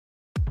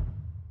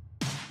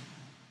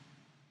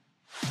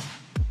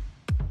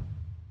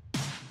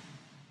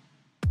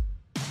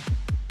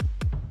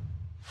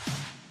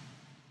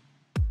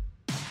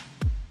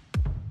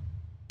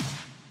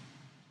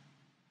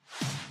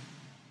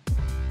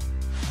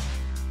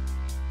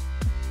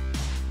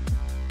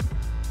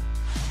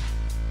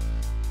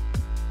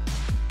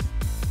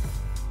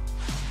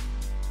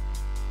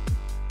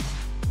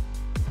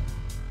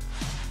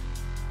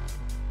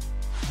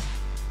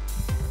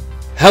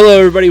Hello,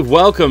 everybody.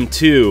 Welcome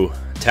to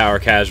Tower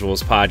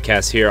Casuals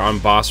podcast here on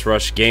Boss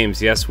Rush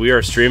Games. Yes, we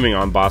are streaming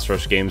on Boss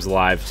Rush Games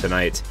live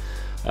tonight.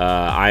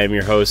 I am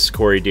your host,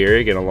 Corey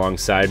Deering, and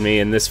alongside me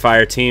in this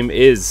fire team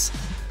is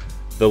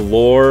the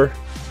lore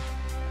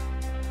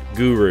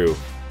guru,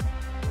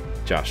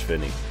 Josh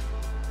Finney.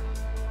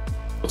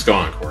 What's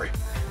going on, Corey?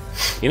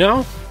 You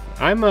know,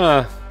 I'm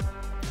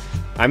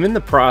in the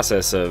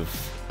process of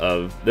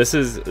this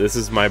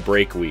is my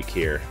break week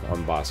here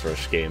on Boss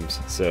Rush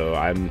Games. So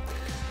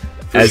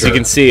you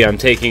can see, I'm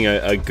taking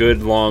a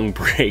good long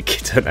break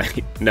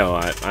tonight. No,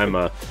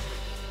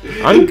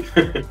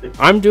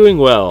 I'm doing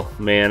well,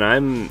 man.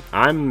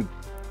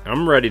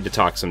 I'm ready to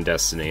talk some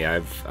Destiny.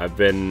 I've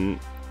been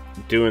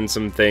doing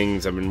some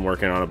things. I've been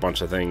working on a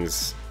bunch of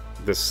things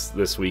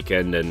this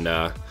weekend,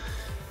 and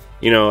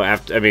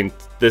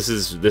this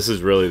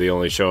is really the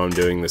only show I'm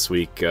doing this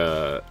week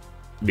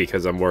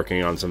because I'm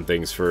working on some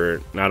things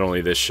for not only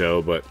this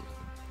show, but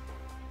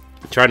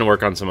trying to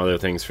work on some other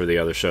things for the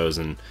other shows,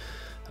 and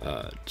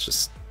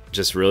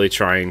just really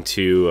trying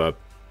to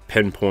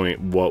pinpoint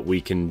what we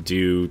can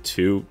do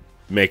to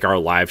make our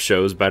live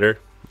shows better.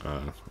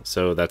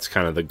 So that's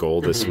kind of the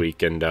goal this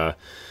week, and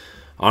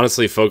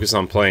honestly focus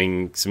on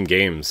playing some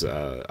games.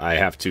 I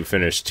have to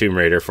finish Tomb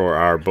Raider for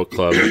our book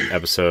club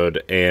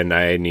episode, and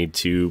I need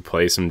to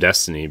play some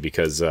Destiny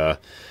because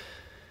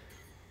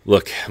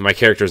look, my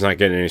character's not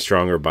getting any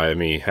stronger by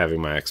me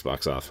having my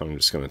Xbox off. I'm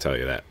just going to tell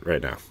you that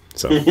right now.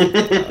 So,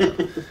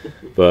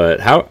 but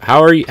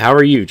how are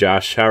you,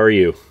 Josh? How are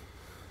you?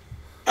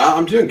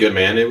 I'm doing good,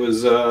 man. It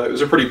was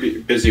a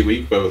pretty busy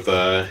week, both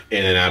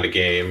in and out of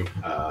game.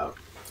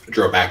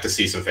 Drove back to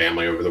see some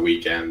family over the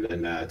weekend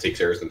and take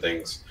care of some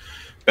things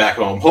back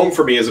home. Home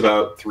for me is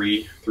about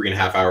three and a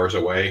half hours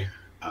away,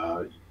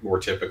 more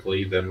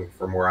typically than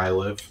from where I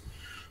live.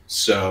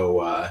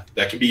 So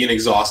that can be an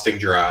exhausting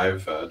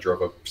drive.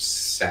 Drove up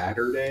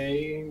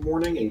Saturday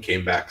morning and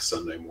came back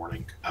Sunday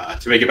morning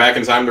to make it back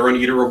in time to run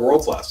Eater of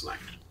Worlds last night.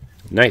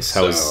 Nice.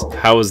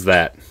 How was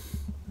that?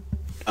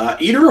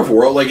 Eater of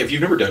Worlds, like if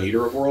you've never done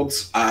Eater of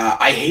Worlds,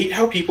 I hate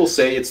how people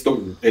say it's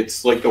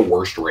like the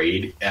worst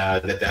raid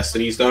that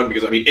Destiny's done,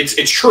 because I mean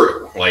it's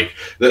true. Like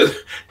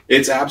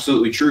it's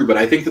absolutely true, but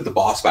I think that the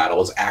boss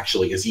battle is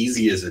actually as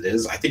easy as it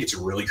is. I think it's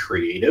really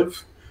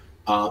creative,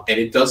 and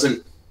it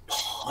doesn't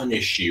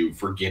punish you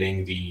for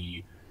getting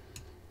the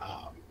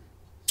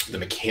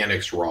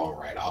mechanics wrong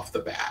right off the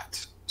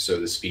bat, so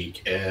to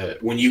speak.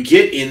 When you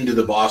get into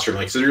the boss room,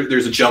 like, so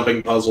there's a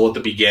jumping puzzle at the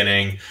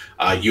beginning.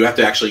 You have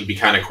to actually be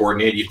kind of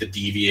coordinated. You have to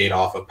deviate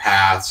off of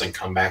paths and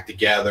come back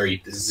together. You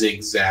have to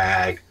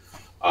zigzag,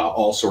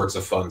 all sorts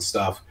of fun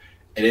stuff.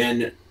 And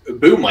then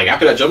boom, like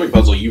after that jumping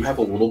puzzle, you have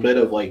a little bit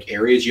of like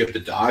areas you have to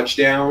dodge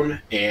down,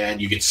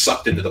 and you get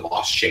sucked into the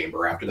boss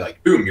chamber. After that,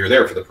 like boom, you're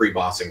there for the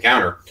pre-boss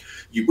encounter.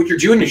 What you're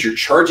doing is you're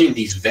charging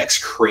these Vex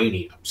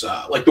craniums,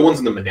 like the ones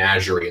in the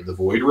menagerie in the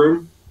Void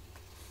Room.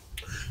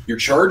 You're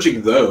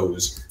charging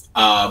those,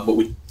 but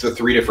with the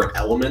three different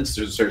elements.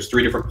 There's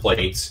three different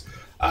plates.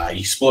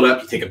 You split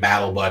up, you take a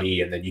battle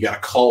buddy, and then you got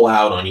to call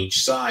out on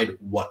each side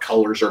what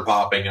colors are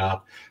popping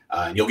up.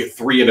 And you'll get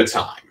three at a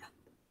time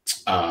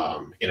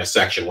in a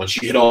section. Once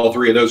you hit all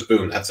three of those,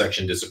 boom, that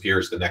section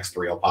disappears. The next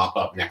three will pop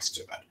up next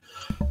to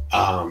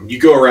it.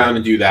 You go around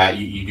and do that.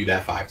 You do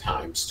that 5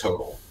 times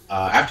total.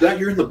 After that,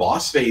 you're in the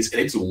boss phase,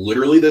 and it's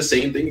literally the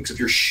same thing, except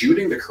you're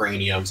shooting the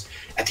craniums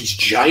at these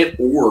giant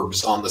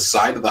orbs on the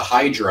side of the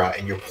Hydra,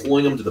 and you're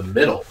pulling them to the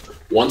middle.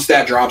 Once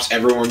that drops,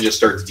 everyone just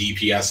starts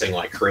DPSing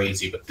like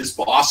crazy. But this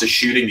boss is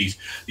shooting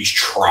these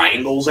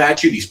triangles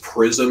at you, these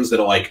prisms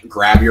that'll like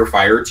grab your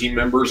fire team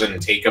members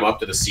and take them up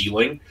to the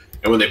ceiling.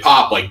 And when they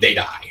pop, like they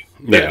die.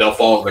 Yeah. They'll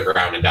fall to the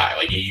ground and die.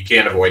 Like you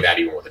can't avoid that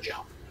even with a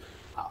jump.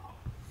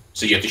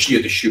 So you have to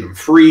shoot them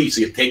free.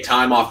 So you have to take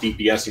time off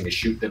DPSing to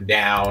shoot them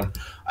down.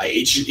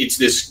 It's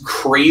this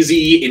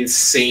crazy,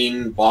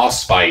 insane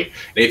boss fight.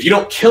 And if you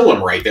don't kill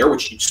him right there,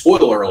 which,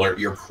 spoiler alert,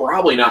 you're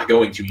probably not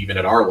going to even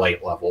at our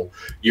light level,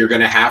 you're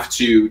going to have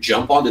to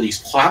jump onto these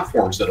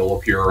platforms that will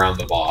appear around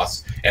the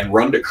boss and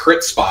run to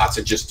crit spots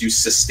and just do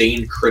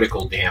sustained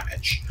critical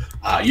damage.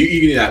 You can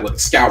do that with a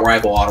scout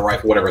rifle, auto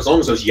rifle, whatever. As long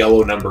as those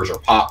yellow numbers are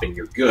popping,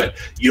 you're good.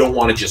 You don't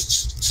want to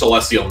just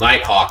Celestial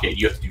Nighthawk it.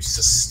 You have to do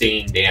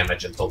sustained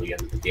damage until the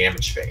end of the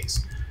damage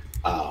phase.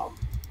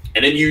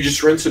 And then you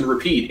just rinse and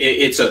repeat.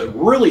 It's a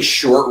really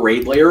short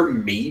raid layer.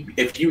 Maybe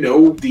if you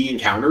know the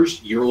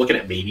encounters, you're looking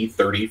at maybe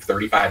 30,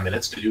 35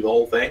 minutes to do the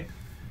whole thing.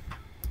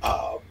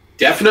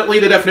 Definitely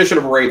the definition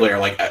of a raid layer.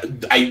 Like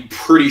I'm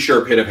pretty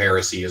sure Pit of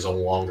Heresy is a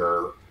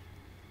longer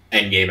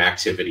endgame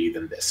activity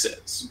than this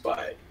is,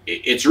 but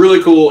it's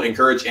really cool.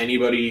 Encourage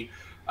anybody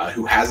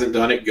who hasn't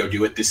done it, go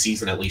do it this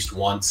season at least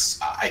once.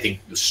 I think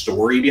the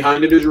story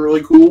behind it is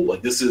really cool.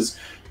 Like this is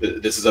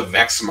a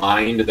Vex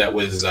mind that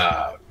was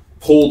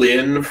pulled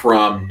in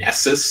from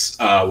Nessus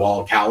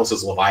while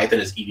Callus's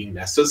Leviathan is eating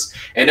Nessus,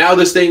 and now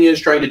this thing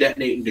is trying to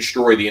detonate and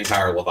destroy the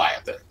entire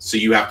Leviathan. So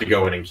you have to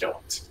go in and kill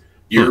it.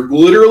 You're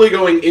literally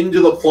going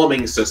into the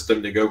plumbing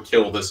system to go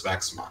kill this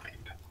Vex mind.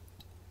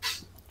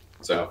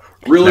 So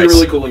really, nice.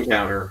 Really cool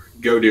encounter.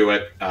 go do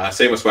it.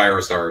 Same with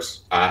Spyro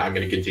Stars. I'm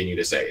going to continue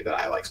to say that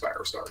I like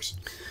Spyro Stars.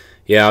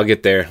 Yeah, I'll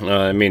get there.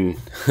 I mean,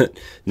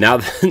 now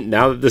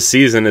that the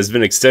season has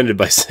been extended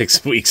by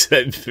 6 weeks,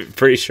 I'm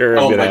pretty sure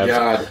I'm going to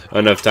have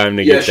enough time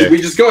to get there. Should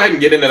we just go ahead and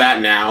get into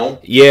that now?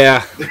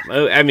 Yeah,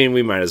 I mean,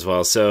 we might as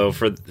well. So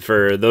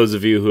for those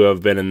of you who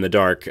have been in the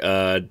dark,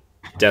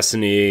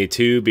 Destiny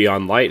 2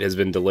 Beyond Light has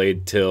been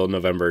delayed till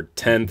November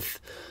 10th,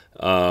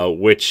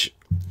 which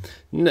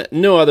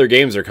no other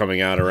games are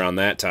coming out around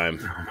that time,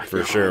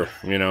 for sure.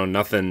 You know,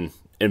 nothing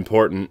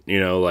important, you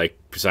know, like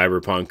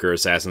Cyberpunk or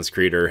Assassin's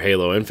Creed or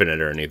Halo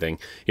Infinite or anything.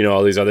 You know,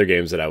 all these other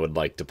games that I would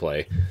like to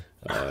play.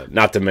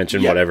 Not to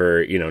mention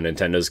whatever, you know,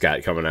 Nintendo's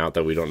got coming out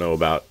that we don't know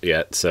about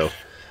yet. So,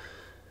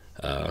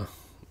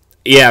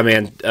 yeah,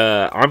 man,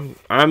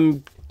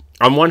 I'm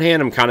on one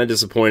hand, I'm kind of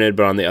disappointed,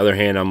 but on the other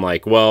hand, I'm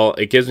like, well,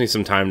 it gives me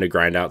some time to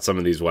grind out some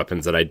of these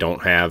weapons that I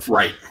don't have.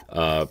 Right.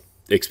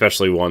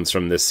 Especially ones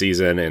from this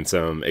season and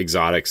some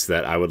exotics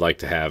that I would like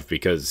to have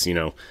because, you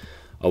know,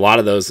 a lot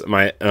of those,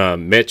 my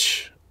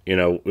Mitch, you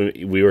know,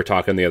 we were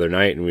talking the other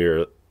night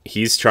and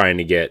he's trying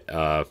to get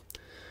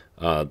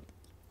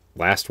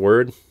last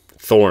word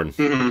Thorn.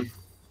 Mm-hmm.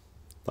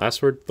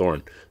 Last word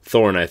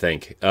Thorn, I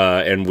think.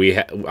 And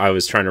I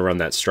was trying to run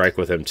that strike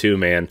with him too,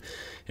 man.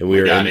 And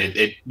we were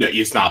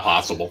it's not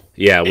possible.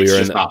 Yeah, it's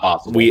just not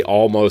possible. We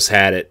almost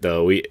had it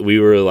though. We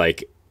were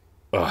like,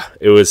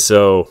 it was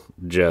so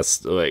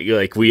just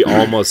like we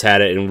almost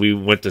had it, and we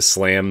went to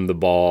slam the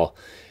ball,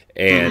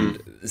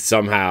 and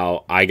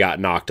somehow I got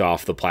knocked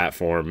off the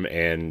platform,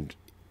 and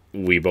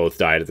we both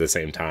died at the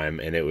same time,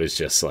 and it was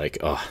just like,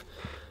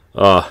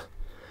 yeah.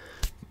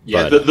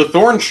 The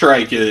Thorn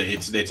Strike,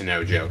 it's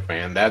no joke,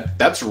 man.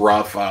 That's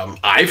rough.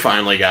 I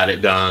finally got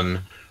it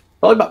done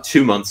probably about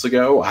 2 months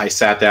ago. I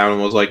sat down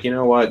and was like, you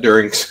know what?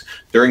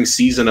 During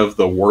Season of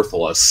the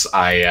Worthless,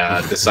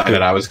 I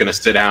decided I was going to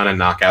sit down and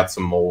knock out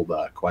some old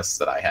quests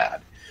that I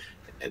had.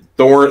 And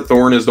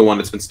Thorn is the one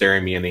that's been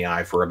staring me in the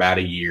eye for about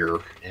a year,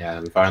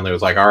 and finally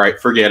was like, all right,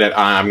 forget it.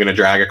 I'm going to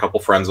drag a couple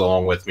friends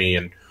along with me,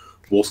 and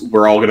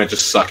we're all going to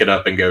just suck it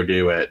up and go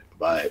do it.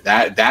 But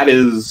that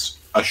is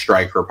a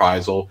strike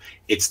reprisal.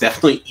 It's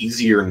definitely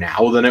easier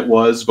now than it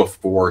was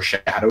before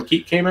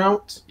Shadowkeep came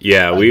out.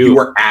 Yeah, we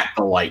were at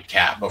the light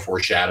cap before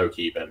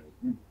Shadowkeep,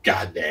 and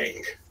god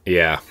dang.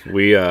 Yeah,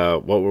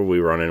 what were we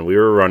running? We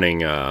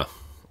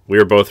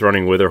were both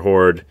running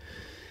Witherhoard,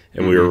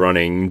 and we were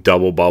running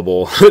Double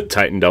Bubble,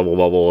 Titan Double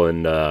Bubble,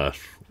 and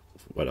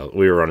what else?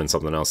 We were running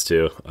something else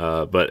too.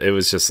 But it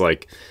was just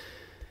like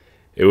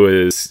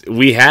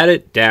we had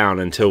it down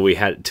until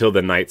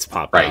the knights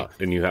pop out,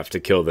 and you have to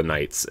kill the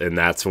knights, and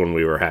that's when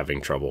we were having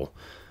trouble.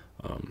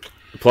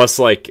 Plus,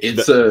 like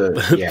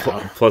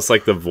plus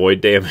like the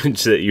void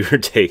damage that you were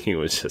taking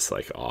was just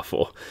like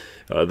awful.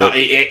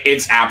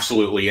 It's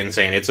absolutely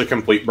insane. It's a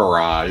complete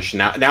barrage.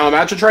 Now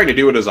imagine trying to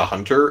do it as a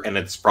hunter, and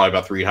it's probably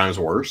about 3 times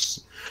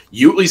worse.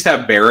 You at least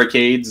have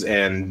barricades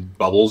and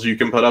bubbles you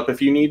can put up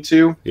if you need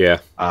to. Yeah.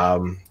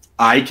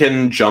 I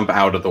can jump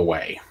out of the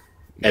way,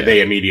 and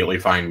they immediately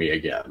find me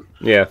again.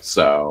 Yeah.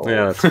 So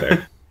yeah, that's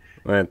fair.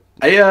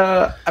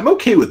 I'm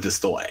okay with this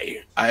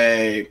delay.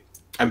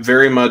 I'm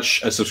very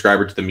much a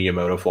subscriber to the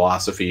Miyamoto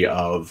philosophy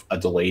of a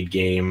delayed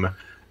game.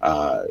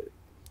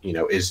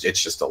 It's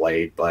just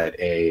delayed, but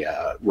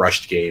a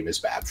rushed game is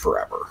bad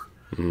forever.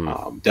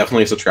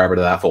 Definitely a subscriber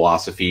to that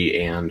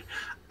philosophy, and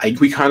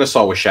we kind of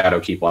saw with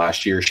Shadowkeep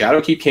last year.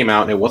 Shadowkeep came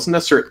out, and it wasn't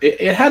necessarily...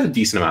 It had a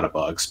decent amount of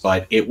bugs,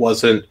 but it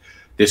wasn't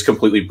this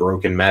completely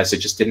broken mess. It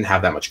just didn't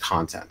have that much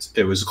content.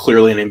 It was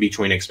clearly an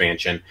in-between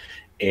expansion,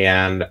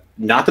 and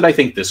not that I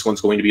think this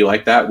one's going to be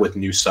like that with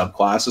new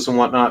subclasses and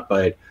whatnot,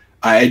 but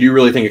I do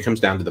really think it comes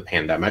down to the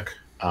pandemic.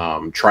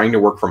 Trying to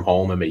work from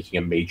home and making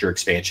a major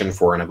expansion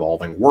for an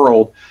evolving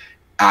world,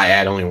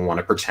 I don't even want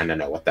to pretend to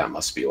know what that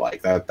must be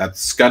like.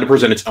 That's got to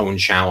present its own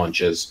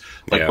challenges.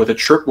 Like with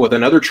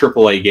another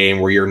AAA game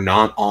where you're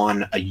not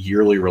on a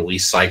yearly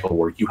release cycle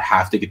where you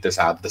have to get this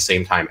out at the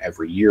same time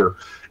every year,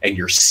 and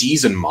your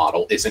season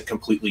model isn't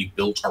completely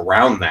built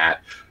around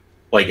that.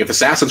 Like, if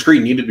Assassin's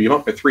Creed needed to be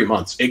bumped by 3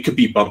 months, it could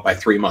be bumped by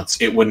 3 months.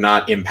 It would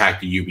not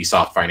impact the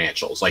Ubisoft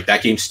financials. Like,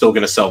 that game's still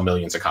going to sell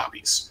millions of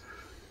copies.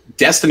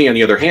 Destiny, on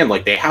the other hand,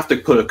 like, they have to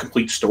put a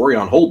complete story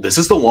on hold. This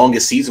is the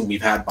longest season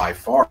we've had by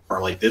far.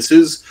 Like, this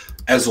is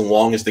as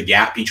long as the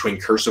gap between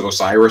Curse of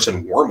Osiris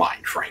and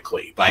Warmind,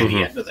 frankly, by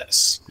the end of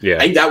this. Yeah.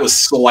 I think that was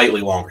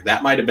slightly longer.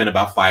 That might have been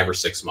about 5 or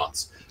 6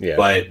 months. Yeah.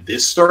 But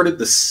this started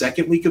the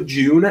second week of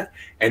June,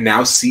 and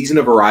now Season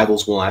of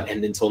Arrivals will not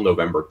end until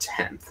November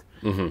 10th.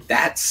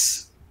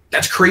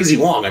 That's crazy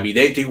long. I mean,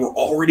 they were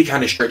already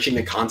kind of stretching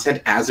the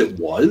content as it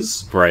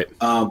was. Right.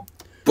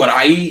 But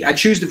I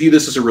choose to view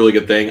this as a really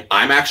good thing.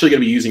 I'm actually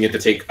going to be using it to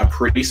take a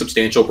pretty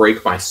substantial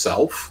break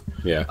myself.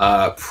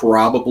 Yeah.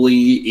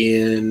 Probably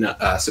in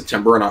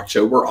September and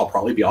October, I'll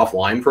probably be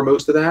offline for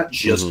most of that,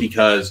 just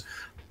because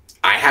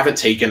I haven't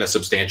taken a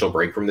substantial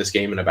break from this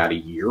game in about a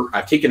year.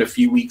 I've taken a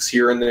few weeks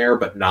here and there,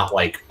 but not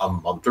like a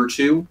month or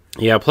two.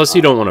 Yeah, plus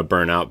you don't want to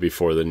burn out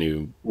before the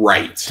new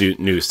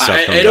new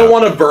stuff comes I don't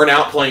want to burn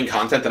out playing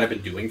content that I've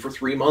been doing for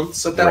 3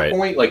 months at that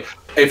point. Like,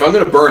 if I'm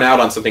going to burn out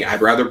on something,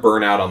 I'd rather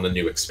burn out on the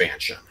new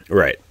expansion.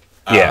 Right.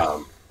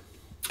 Yeah.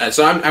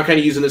 So I'm kind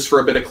of using this for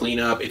a bit of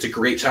cleanup. It's a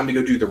great time to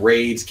go do the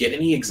raids, get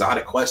any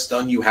exotic quests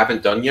done you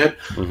haven't done yet.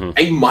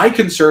 And my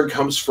concern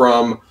comes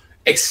from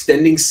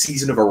extending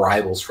Season of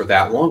Arrivals for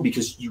that long,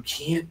 because you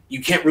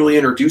can't really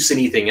introduce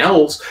anything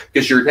else,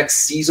 because your next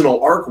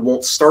seasonal arc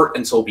won't start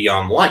until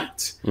Beyond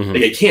Light.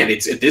 Like, it can't.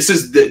 This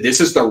is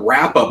the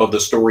wrap up of the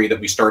story that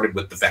we started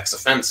with the Vex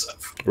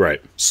Offensive.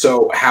 Right.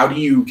 So how do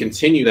you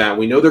continue that?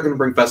 We know they're going to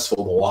bring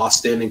Festival of the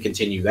Lost in and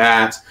continue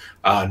that.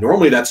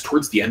 Normally that's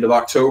towards the end of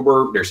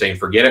October. They're saying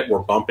forget it. We're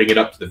bumping it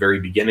up to the very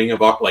beginning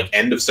of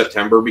end of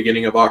September,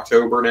 beginning of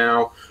October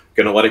now.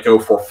 Going to let it go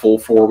for a full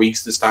 4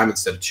 weeks this time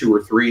instead of 2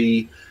 or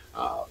 3.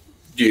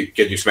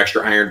 Do some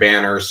extra Iron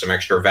Banners, some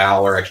extra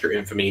Valor, extra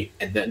Infamy,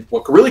 and then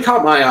what really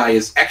caught my eye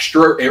is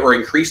extra or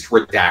increased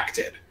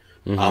Redacted.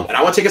 And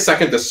I want to take a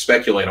second to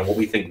speculate on what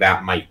we think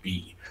that might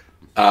be,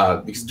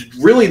 because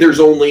really there's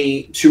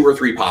only 2 or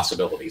 3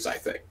 possibilities, I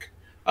think.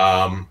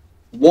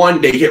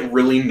 One, they get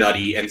really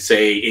nutty and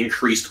say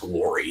increased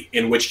glory,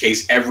 in which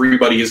case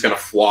everybody is going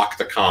to flock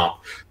to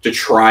comp to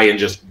try and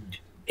just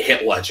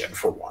hit Legend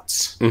for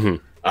once.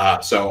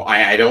 So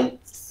I don't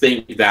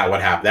think that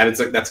would happen.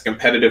 That's a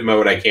competitive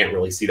mode. I can't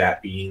really see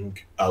that being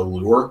a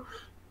lure.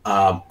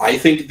 I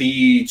think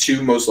the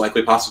 2 most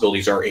likely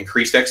possibilities are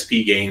increased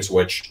XP gains,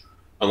 which,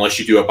 unless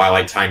you do it by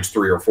like times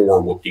 3 or 4,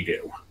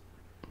 whoop-de-doo.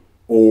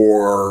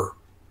 Or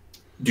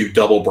do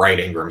double Bright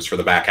Engrams for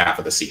the back half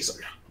of the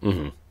season.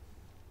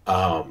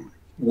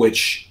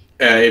 Which,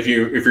 if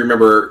you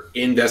remember,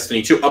 in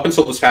Destiny 2, up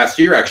until this past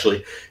year,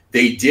 actually,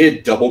 they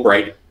did double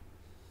Bright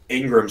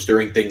Engrams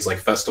during things like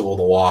Festival of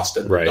the Lost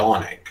and the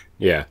Dawning.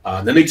 Yeah.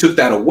 Then they took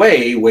that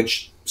away,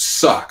 which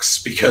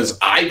sucks, because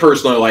I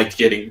personally liked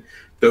getting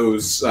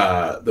those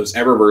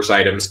Eververse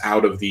items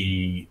out of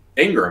the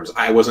Engrams.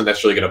 I wasn't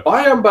necessarily going to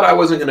buy them, but I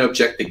wasn't going to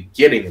object to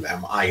getting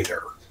them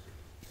either.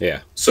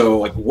 Yeah. So,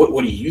 like,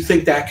 what do you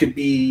think that could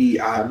be?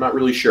 I'm not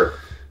really sure.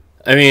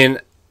 I mean,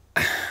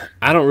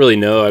 I don't really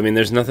know. I mean,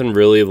 there's nothing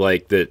really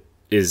like that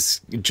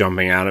is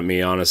jumping out at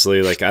me,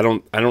 honestly. Like, I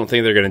don't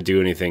think they're going to do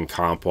anything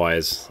comp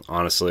wise,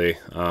 honestly.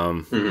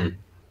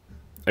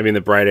 I mean,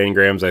 the Bright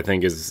Engrams, I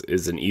think,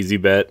 is an easy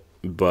bet.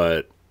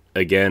 But,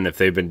 again, if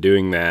they've been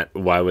doing that,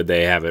 why would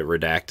they have it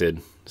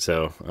redacted?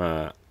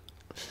 So,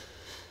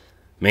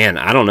 man,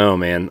 I don't know,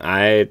 man.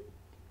 I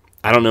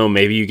don't know.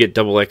 Maybe you get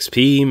double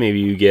XP. Maybe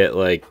you get,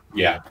 like...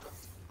 Yeah.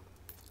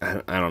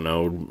 I don't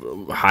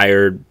know.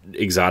 Higher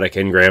exotic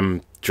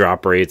engram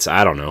drop rates.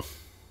 I don't know.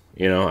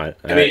 You know,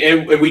 I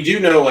mean, and we do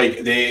know, like,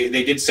 they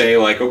did say,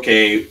 like,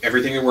 okay,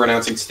 everything that we're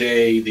announcing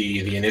today,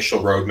 the initial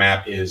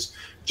roadmap is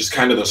just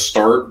kind of the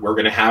start. We're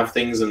going to have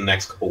things in the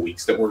next couple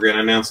weeks that we're going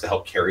to announce to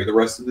help carry the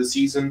rest of the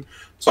season.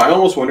 So I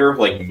almost wonder if,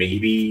 like,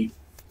 maybe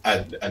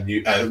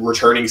a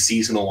returning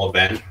seasonal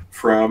event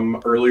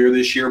from earlier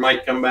this year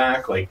might come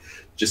back. Like,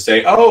 just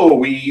say, oh,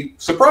 we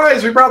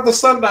brought the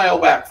Sundial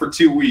back for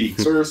 2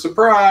 weeks, or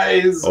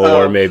surprise.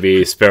 Or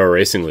maybe Sparrow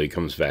Racing League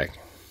comes back.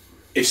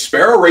 If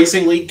Sparrow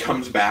Racing League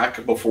comes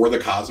back before the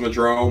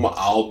Cosmodrome,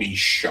 I'll be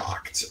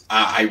shocked.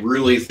 I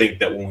really think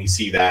that when we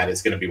see that,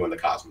 it's going to be when the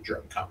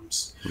Cosmodrome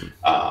comes.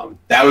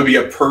 That would be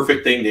a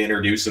perfect thing to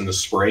introduce in the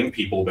spring.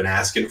 People have been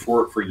asking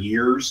for it for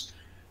years.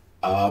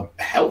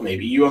 Hell,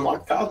 maybe you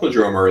unlock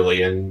Cosmodrome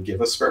early and give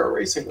us Sparrow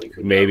Racing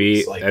League.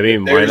 Maybe. Like, I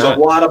mean, there's why not?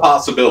 A lot of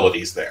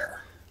possibilities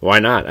there. Why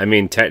not? I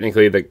mean,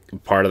 technically, the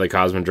part of the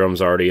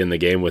Cosmodrome's already in the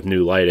game with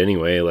New Light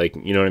anyway. Like,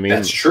 you know what I mean?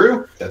 That's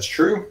true. That's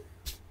true.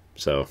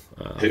 So,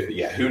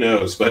 yeah, who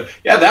knows? But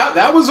yeah,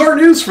 that was our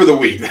news for the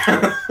week.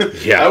 Yeah,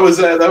 that was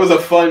a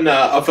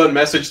fun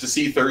message to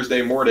see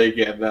Thursday morning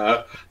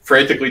and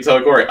frantically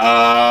tell Corey.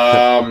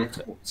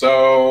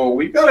 So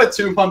we've got a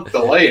 2-month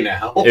delay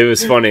now. It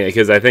was funny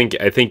because I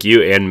think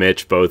you and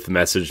Mitch both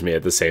messaged me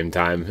at the same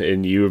time,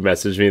 and you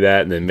messaged me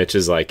that, and then Mitch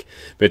is like,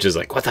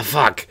 what the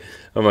fuck?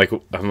 I'm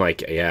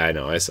like, yeah, I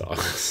know, I saw.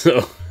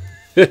 So.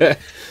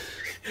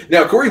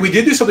 Now, Corey, we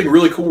did do something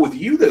really cool with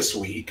you this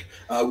week.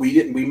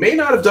 We may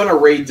not have done a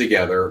raid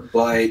together,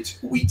 but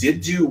we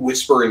did do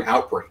Whisper and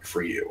Outbreak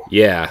for you.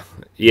 Yeah.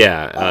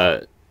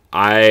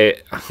 I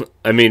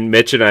mean,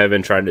 Mitch and I have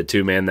been trying to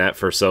 2-man that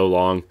for so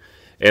long,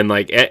 and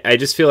like I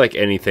just feel like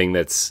anything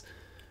that's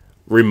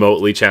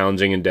remotely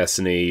challenging in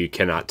Destiny, you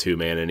cannot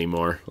 2-man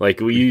anymore. Like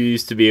we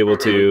used to be able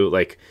to,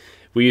 like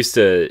we used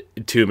to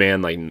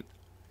 2-man like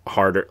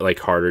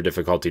harder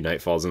difficulty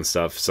nightfalls and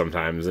stuff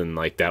sometimes, and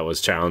like that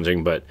was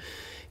challenging, but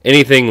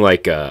anything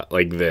like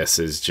this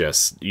is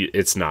just,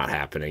 it's not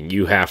happening.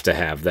 You have to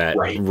have that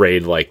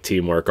raid like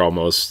teamwork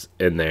almost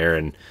in there,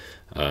 and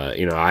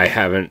you know, I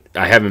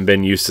haven't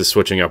been used to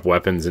switching up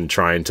weapons and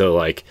trying to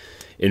like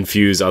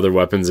infuse other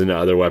weapons into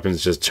other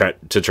weapons just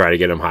to try to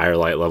get them higher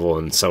light level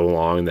in so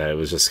long that it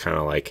was just kind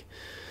of like,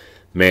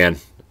 man,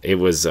 it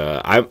was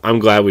I'm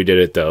glad we did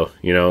it though.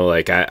 You know,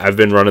 like I've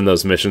been running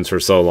those missions for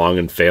so long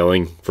and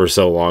failing for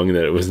so long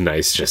that it was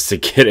nice just to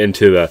get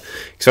into the,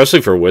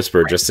 especially for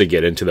Whisper, just to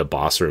get into the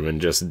boss room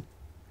and just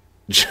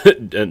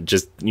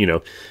you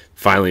know,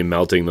 finally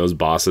melting those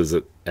bosses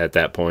at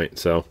that point.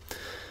 So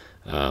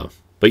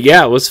but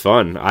yeah, it was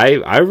fun.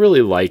 I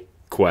really like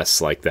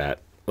quests like that,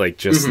 like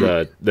just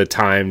the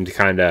timed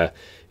kind of,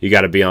 you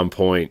got to be on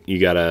point, you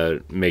got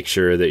to make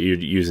sure that you're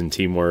using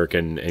teamwork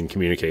and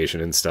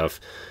communication and stuff.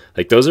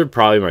 Like those are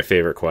probably my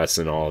favorite quests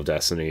in all of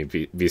Destiny,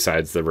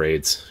 besides the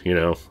raids, you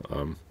know.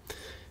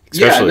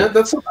 Yeah, and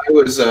that's what I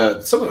was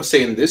something I was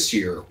saying this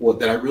year. What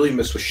that I really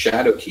missed with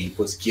Shadowkeep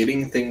was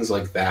getting things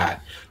like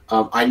that.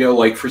 I know,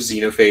 like for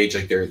Xenophage,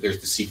 like there's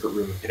the secret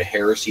room of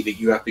Heresy that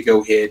you have to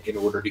go hit in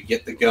order to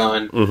get the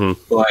gun.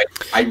 But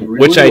I really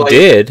which I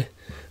did,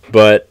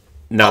 but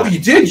no. Oh, you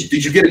did?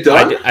 Did you get it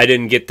done? I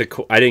didn't get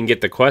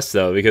the quest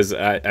though, because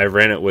I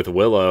ran it with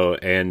Willow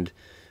and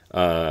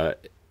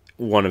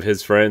one of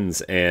his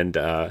friends, and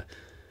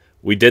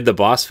we did the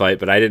boss fight,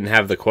 but I didn't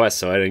have the quest,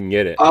 so I didn't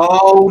get it.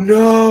 Oh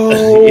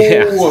no!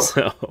 Yeah.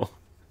 So.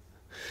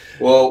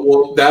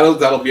 Well,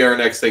 that'll be our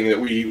next thing that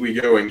we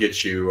go and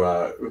get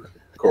you,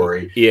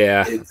 Corey.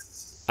 Yeah.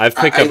 I've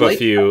picked up a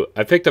few.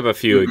 I picked up a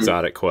few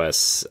exotic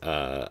quests.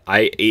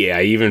 I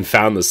even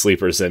found the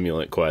Sleeper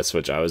Simulant quest,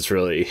 which I was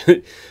really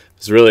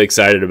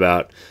excited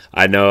about.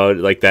 I know,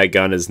 like, that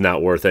gun is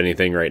not worth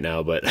anything right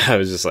now, but I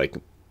was just like,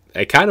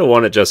 I kind of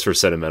want it just for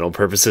sentimental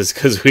purposes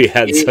because we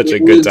had such a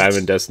good time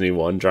in Destiny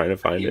 1 trying to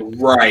find it.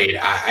 Right.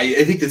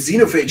 I think the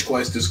Xenophage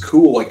quest is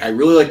cool. Like, I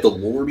really like the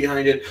lore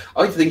behind it.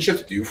 I like the things you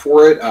have to do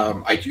for it.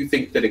 I do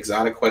think that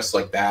exotic quests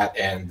like that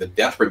and the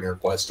Deathbringer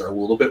quests are a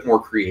little bit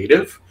more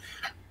creative.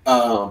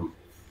 But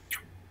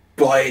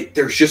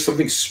there's just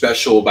something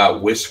special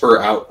about Whisper,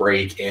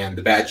 Outbreak, and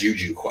the Bad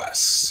Juju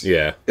quests.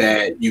 Yeah.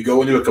 That you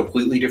go into a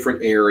completely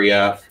different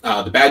area.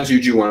 The Bad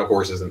Juju one, of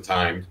course, isn't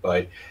timed,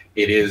 but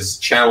it is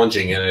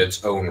challenging in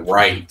its own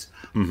right.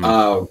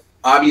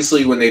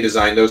 Obviously, when they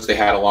designed those, they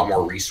had a lot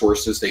more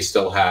resources. They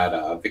still had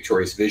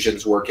Victorious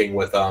Visions working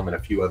with them and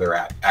a few other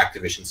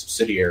Activision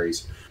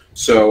subsidiaries.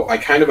 So I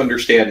kind of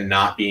understand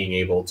not being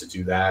able to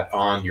do that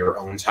on your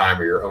own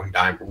time or your own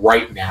dime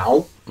right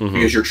now,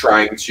 because you're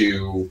trying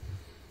to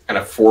kind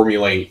of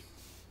formulate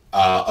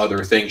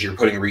other things. You're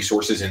putting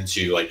resources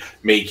into, like,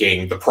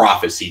 making the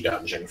Prophecy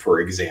dungeon, for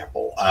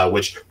example,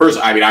 which,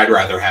 personally, I mean, I'd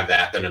rather have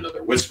that than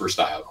another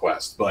Whisper-style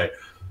quest. But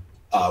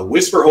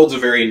Whisper holds a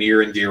very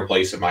near and dear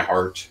place in my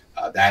heart.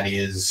 That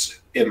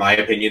is, in my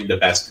opinion, the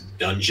best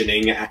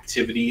dungeoning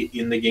activity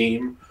in the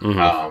game.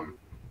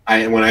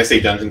 When I say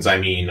dungeons, I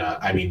mean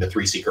the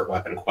 3 secret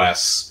weapon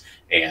quests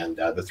and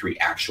the 3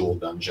 actual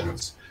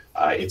dungeons.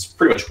 It's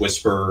pretty much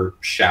Whisper,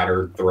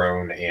 Shattered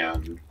Throne,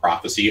 and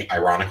Prophecy.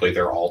 Ironically,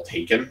 they're all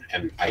taken,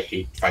 and I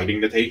hate fighting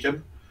the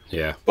taken.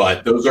 Yeah.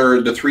 But those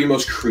are the 3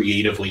 most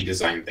creatively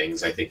designed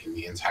things, I think, in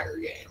the entire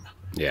game.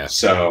 Yeah.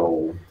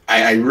 So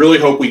I really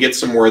hope we get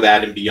some more of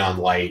that in Beyond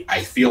Light.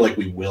 I feel like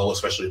we will,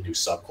 especially with new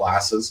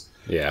subclasses.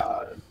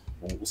 Yeah.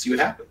 We'll see what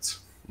happens.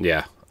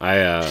 Yeah.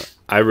 I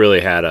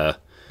really had a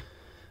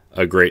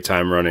great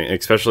time running,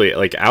 especially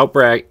like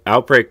Outbreak.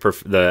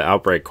 The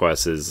Outbreak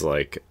quest is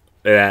like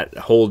that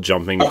whole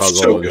jumping puzzle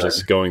so and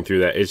just going through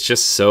that. It's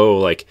just so,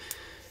 like,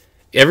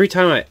 every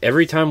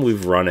time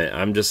we've run it,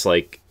 I'm just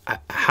like,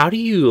 how do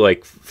you,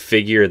 like,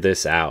 figure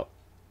this out?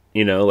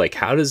 You know, like,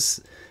 how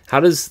does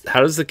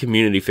the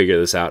community figure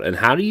this out, and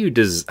how do you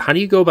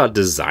go about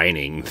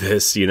designing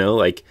this? You know,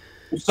 like.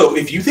 So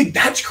if you think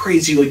that's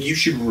crazy, like, you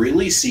should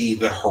really see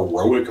the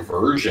heroic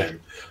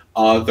version.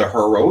 The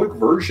heroic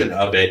version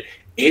of it.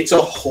 It's a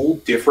whole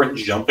different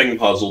jumping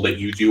puzzle that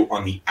you do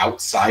on the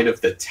outside of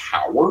the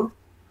tower.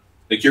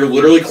 Like, you're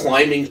literally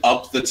climbing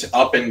up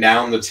and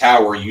down the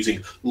tower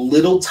using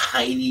little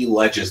tiny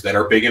ledges that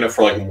are big enough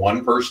for, like,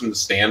 one person to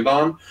stand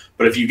on.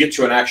 But if you get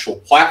to an actual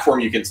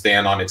platform you can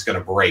stand on, it's going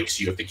to break. So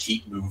you have to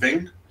keep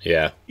moving.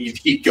 Yeah. You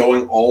keep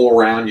going all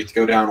around. You have to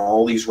go down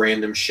all these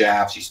random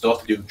shafts. You still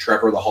have to do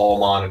Trevor the Hall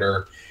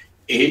Monitor.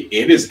 It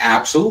is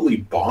absolutely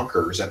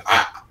bonkers. And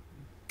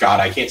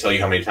I can't tell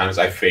you how many times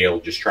I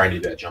failed just trying to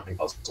do that jumping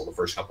puzzle the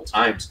first couple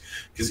times,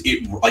 because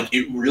it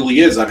really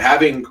is. I'm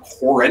having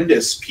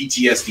horrendous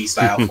PTSD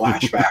style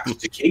flashbacks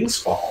to King's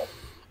Fall.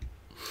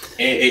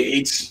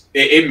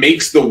 It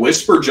makes the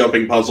Whisper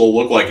jumping puzzle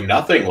look like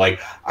nothing.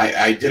 Like,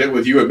 I did it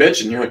with you and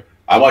Mitch, and you're like,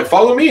 I'm like,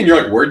 follow me, and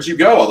you're like, where'd you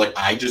go? I'm like,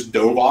 I just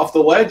dove off the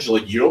ledge.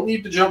 Like, you don't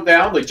need to jump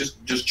down. Like,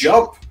 just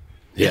jump.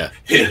 Yeah.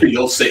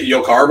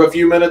 You'll carve a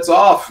few minutes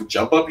off.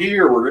 Jump up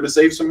here. We're gonna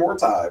save some more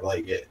time.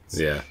 Like,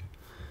 yeah.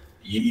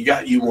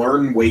 You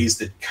learn ways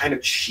to kind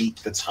of cheat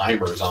the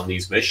timers on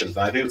these missions,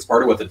 and I think it's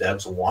part of what the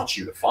devs want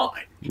you to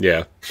find.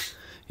 Yeah,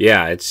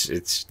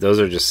 it's those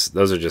are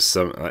just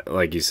some,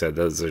 like you said,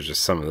 those are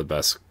just some of the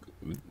best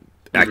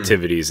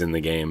activities in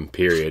the game.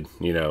 Period.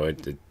 You know,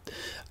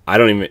 I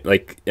don't even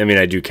like. I mean,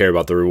 I do care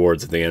about the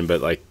rewards at the end,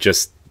 but, like,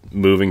 just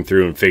moving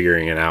through and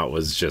figuring it out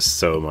was just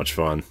so much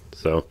fun.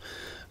 So,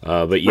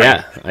 but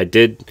yeah, I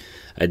did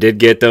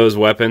get those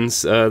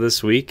weapons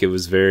this week. It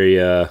was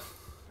very.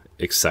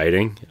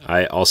 exciting.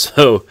 I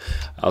also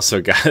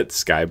got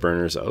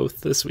Skyburner's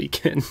Oath this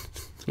weekend,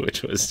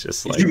 which was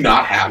just like... Did you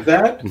not have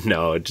that?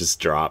 No, it just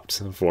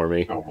dropped for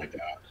me. Oh my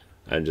god.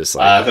 I'm just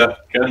like... that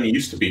gun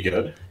used to be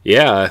good.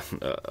 Yeah,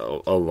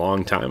 a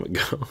long time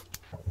ago.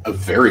 A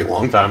very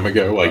long time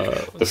ago.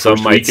 Like, the some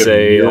first might week of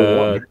say year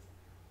one.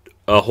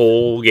 a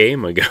whole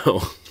game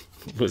ago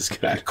was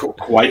good.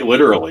 Quite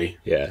literally.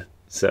 Yeah.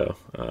 So,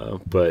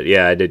 but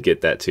yeah, I did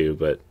get that too.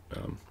 But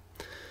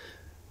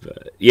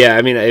yeah,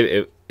 I mean,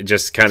 it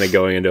just kind of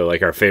going into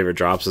like our favorite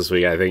drops this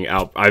week. I think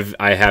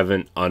I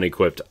haven't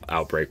unequipped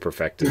Outbreak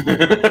perfected.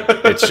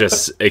 It's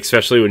just,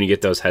 especially when you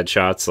get those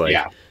headshots, like,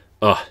 yeah.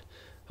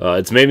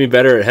 It's made me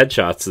better at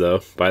headshots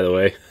though. By the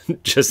way,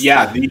 just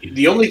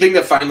the only thing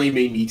that finally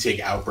made me take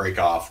Outbreak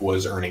off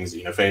was earning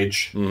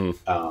Xenophage,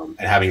 and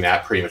having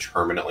that pretty much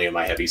permanently in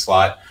my heavy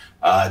slot.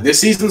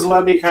 This season's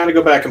allowed me to kind of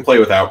go back and play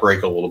with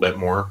Outbreak a little bit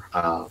more,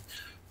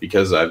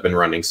 because I've been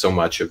running so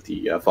much of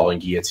the Falling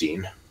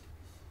Guillotine.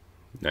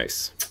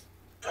 Nice.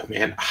 But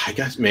man, I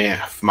guess,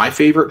 my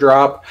favorite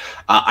drop,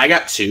 I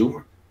got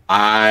two.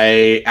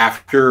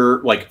 After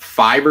like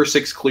 5 or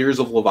 6 clears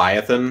of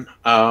Leviathan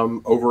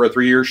over a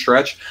 3-year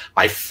stretch,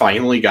 I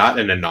finally got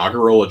an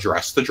inaugural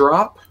Address the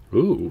drop.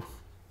 Ooh.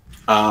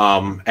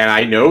 And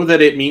I know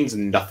that it means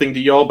nothing to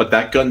y'all, but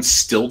that gun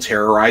still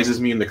terrorizes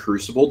me in the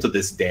Crucible to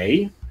this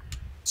day.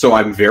 So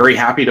I'm very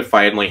happy to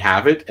finally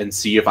have it and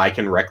see if I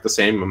can wreak the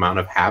same amount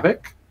of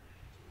havoc.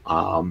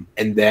 And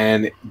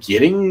then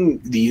getting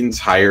the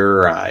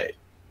entire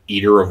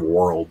Eater of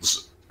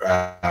Worlds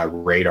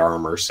raid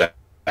armor set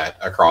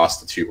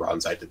across the 2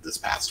 runs I did this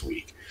past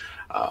week.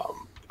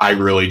 I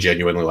really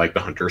genuinely like the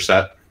Hunter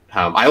set.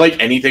 I like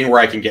anything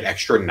where I can get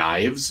extra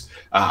knives.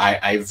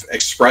 I've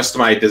expressed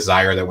my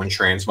desire that when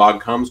Transmog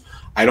comes,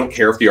 I don't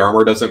care if the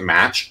armor doesn't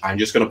match. I'm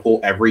just going to pull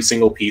every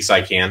single piece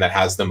I can that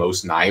has the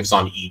most knives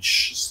on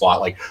each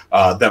slot, like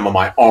them on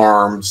my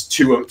arms,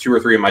 two or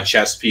three in my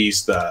chest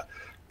piece, the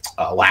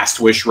Last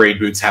Wish raid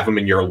boots, have them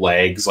in your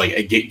legs.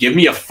 Like, give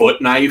me a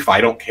foot knife.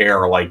 I don't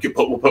care. Like,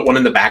 we'll put one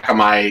in the back of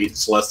my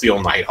Celestial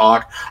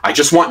Nighthawk. I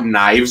just want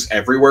knives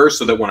everywhere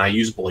so that when I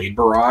use Blade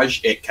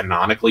Barrage, it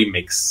canonically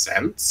makes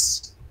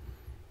sense.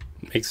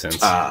 Makes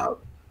sense.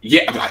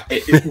 Yeah,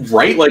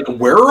 right? Like,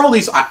 where are all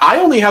these? I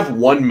only have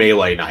one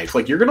melee knife.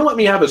 Like, you're going to let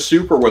me have a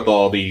super with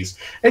all these.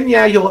 And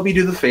yeah, you'll let me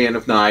do the fan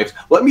of knives.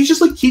 Let me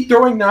just, like, keep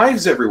throwing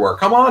knives everywhere.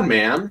 Come on,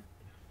 man.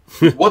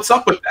 What's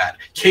up with that?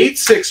 Cade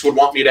 6 would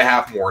want me to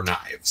have more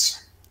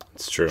knives.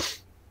 It's true.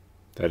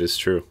 That is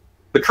true.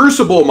 The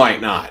Crucible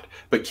might not,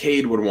 but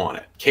Cade would want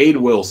it. Cade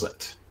wills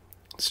it.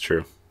 It's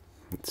true.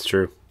 It's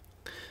true.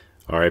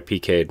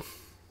 R.I.P. Cade.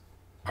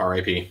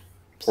 R.I.P.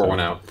 Pour one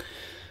out.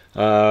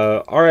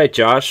 All right,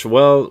 Josh.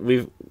 Well,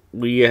 we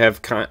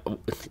kind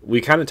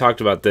of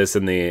talked about this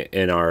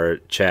in our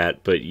chat,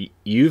 but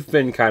you've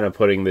been kind of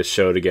putting this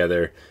show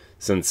together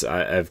since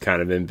I've kind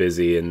of been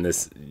busy in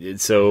this.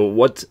 So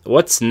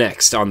what's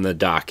next on the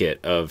docket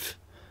of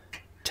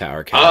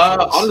Tower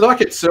Casuals? On the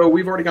docket, so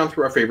we've already gone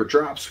through our favorite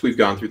drops. We've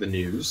gone through the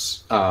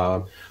news.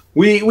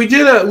 We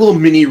did a little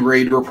mini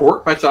raid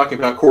report by talking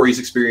about Corey's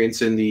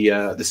experience in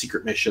the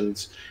secret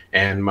missions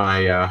and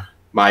my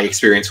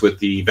experience with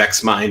the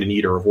Vex Mind and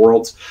Eater of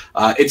Worlds.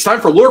 It's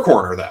time for Lore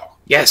Corner, though.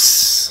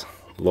 Yes,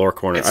 Lore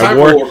Corner. It's time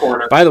for Lore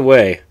Corner. By the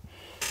way,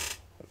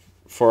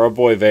 for our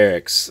boy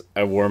Varix,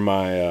 I wore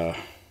my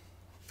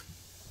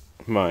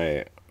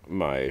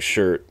my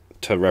shirt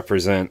to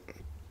represent.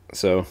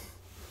 So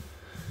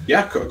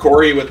yeah,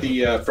 Corey with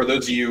the for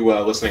those of you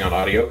listening on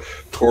audio,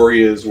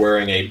 Corey is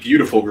wearing a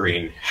beautiful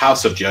green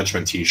House of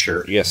Judgment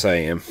t-shirt. Yes, I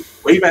am.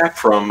 Way back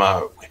from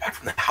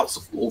the House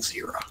of Wolves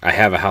era. I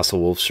have a House of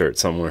Wolves shirt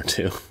somewhere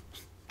too.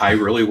 I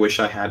really wish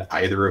I had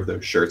either of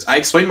those shirts. I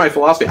explained my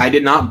philosophy. I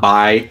did not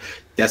buy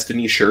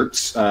Destiny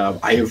shirts.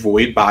 I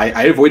avoided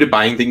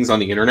buying things on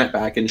the internet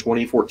back in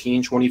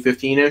 2014,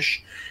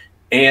 2015-ish.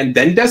 And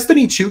then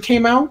Destiny 2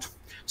 came out,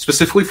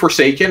 specifically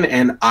Forsaken,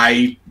 and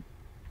I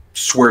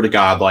swear to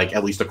God, like,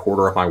 at least a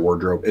quarter of my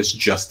wardrobe is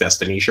just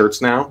Destiny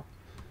shirts now.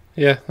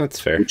 Yeah,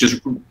 that's fair. Which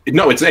is,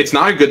 no, it's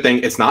not a good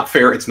thing. It's not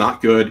fair. It's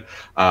not good.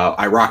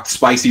 I rocked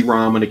spicy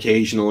ramen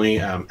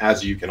occasionally.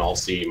 As you can all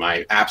see,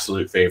 my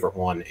absolute favorite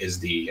one is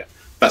the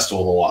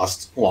Festival of the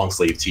Lost long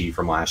sleeve tee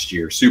from last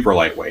year. Super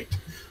lightweight.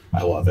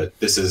 I love it.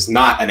 This is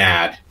not an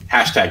ad.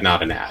 Hashtag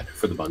not an ad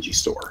for the Bungie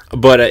store.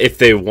 But if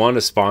they want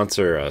to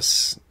sponsor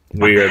us,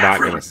 we are not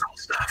going to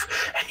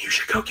stuff, and you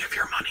should go give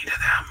your money to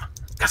them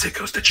because it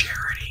goes to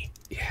charity.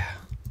 Yeah,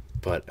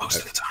 but most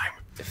of the time,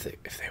 if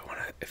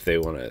they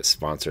want to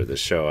sponsor the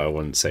show, I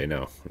wouldn't say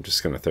no. I'm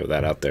just going to throw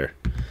that out there.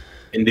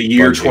 In the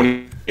year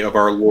 20 of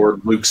our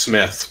Lord Luke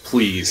Smith,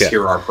 please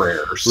hear our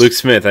prayers. Luke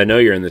Smith, I know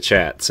you're in the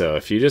chat, so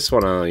if you just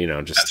want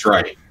to, just that's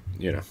right.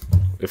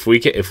 If we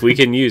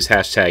can use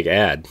hashtag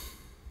ad,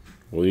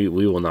 we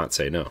will not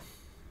say no.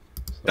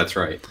 So. That's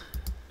right.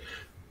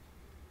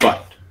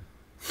 But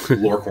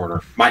Lore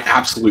Corner, my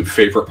absolute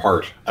favorite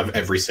part of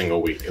every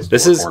single week is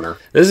Lore Corner.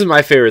 This is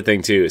my favorite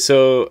thing too.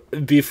 So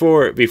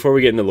before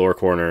we get into Lore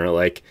Corner,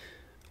 like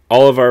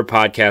all of our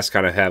podcasts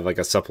kind of have like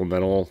a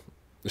supplemental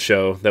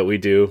show that we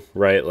do,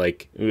 right?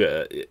 Like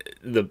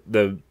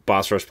the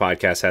Boss Rush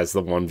podcast has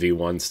the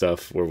 1v1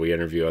 stuff where we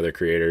interview other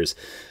creators.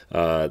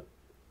 The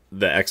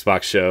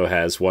Xbox show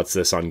has What's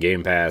This on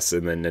Game Pass,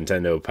 and then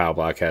Nintendo Pow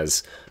Block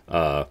has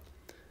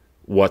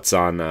What's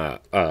on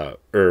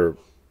or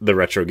the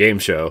Retro Game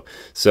Show.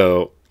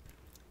 So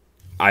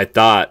I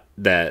thought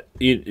that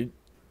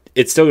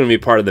it's still going to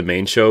be part of the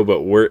main show,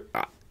 but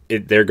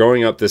they're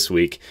going up this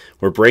week.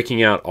 We're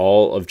breaking out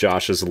all of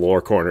Josh's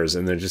lore corners,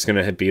 and they're just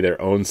going to be their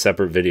own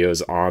separate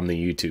videos on the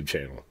YouTube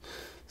channel.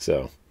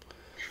 So,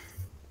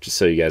 just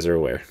so you guys are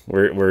aware,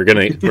 we're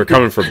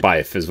coming for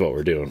Bife is what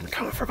we're doing. We're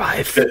coming for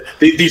Bife.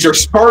 These are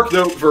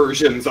SparkNote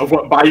versions of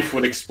what Bife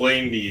would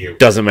explain to you.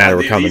 Doesn't matter.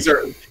 We're coming.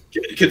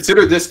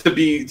 Consider this to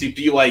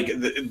be like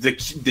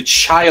the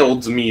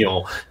child's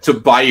meal to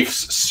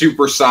Bife's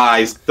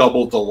supersized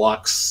double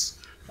deluxe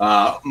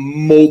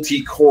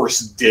multi-course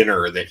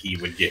dinner that he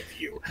would give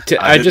you.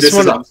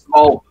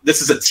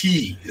 This is a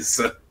tease.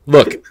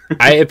 Look,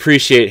 I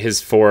appreciate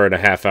his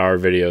 4.5 hour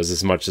videos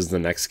as much as the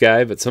next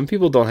guy, but some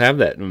people don't have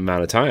that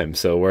amount of time.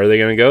 So where are they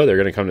going to go? They're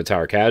going to come to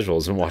Tower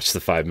Casuals and watch the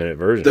 5-minute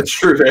version. That's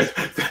true.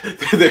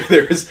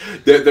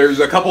 There's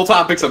a couple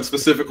topics I'm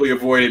specifically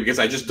avoiding because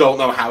I just don't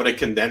know how to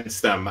condense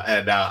them,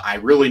 and I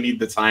really need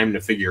the time to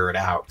figure it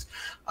out.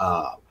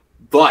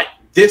 But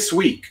this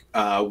week,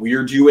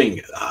 we're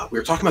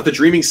talking about the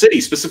Dreaming City,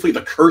 specifically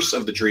the Curse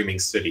of the Dreaming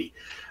City.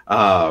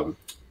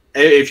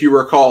 If you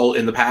recall,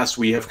 in the past,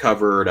 we have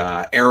covered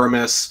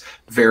Aramis,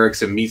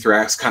 Varix, and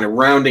Mithrax, kind of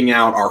rounding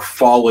out our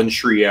Fallen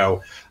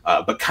trio,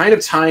 but kind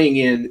of tying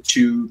in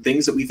to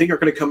things that we think are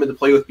going to come into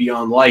play with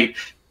Beyond Light.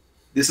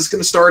 This is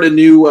going to start a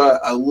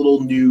little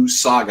new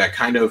saga,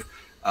 kind of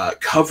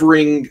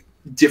covering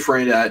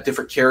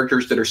different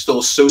characters that are still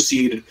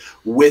associated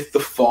with the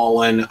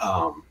Fallen.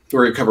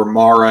 We're going to cover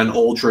Mara and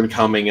Uldren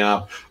coming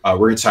up. We're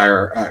going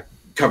to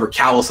cover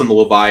Callus and the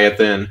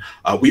Leviathan.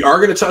 We are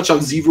going to touch on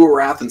Xivu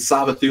Arath and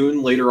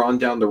Savathun later on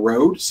down the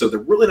road. So they're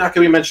really not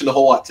going to be mentioned a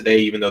whole lot today,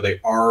 even though they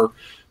are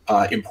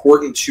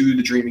important to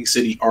the Dreaming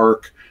City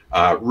arc.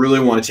 Really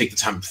want to take the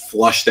time to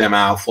flush them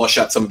out, flush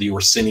out some of the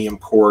Orsinium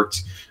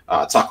court,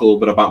 talk a little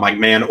bit about my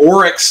man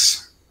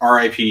Oryx,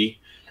 R.I.P.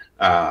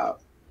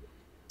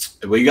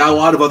 We got a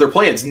lot of other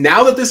plans.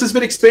 Now that this has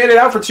been expanded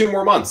out for 2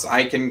 more months,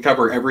 I can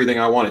cover everything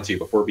I wanted to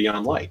before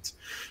Beyond Light.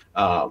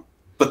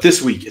 But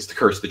this week is the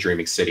Curse of the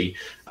Dreaming City.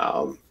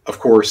 Of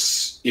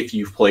course, if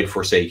you've played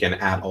Forsaken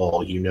at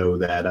all, you know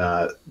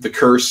that the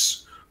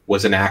Curse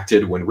was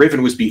enacted when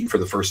Riven was beaten for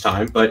the first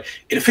time, but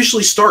it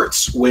officially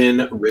starts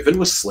when Riven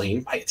was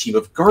slain by a team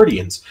of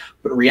Guardians.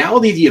 But in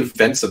reality, the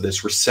events of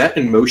this were set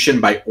in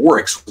motion by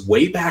Oryx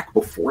way back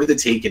before the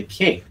Taken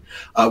King.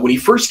 When he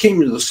first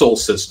came into the Sol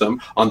System,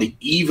 on the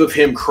eve of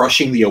him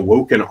crushing the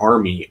Awoken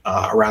army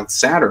around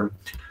Saturn,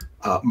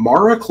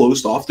 Mara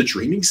closed off the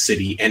Dreaming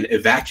City and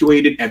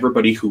evacuated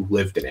everybody who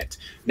lived in it.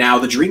 Now,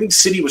 the Dreaming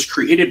City was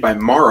created by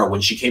Mara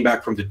when she came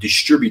back from the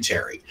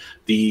Distributary,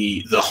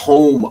 the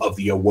home of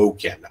the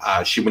Awoken.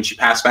 When she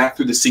passed back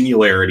through the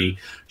Singularity,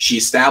 she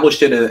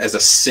established it as a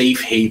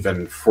safe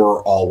haven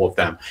for all of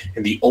them.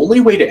 And the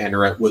only way to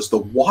enter it was the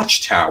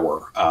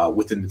Watchtower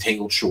within the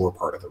Tangled Shore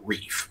part of the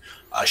reef.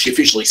 She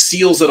officially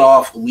seals it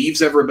off,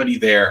 leaves everybody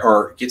there,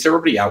 or gets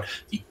everybody out.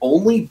 The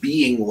only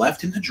being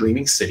left in the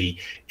Dreaming City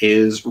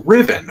is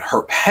Riven,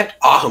 her pet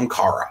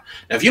Ahamkara.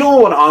 Now, if you don't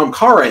know what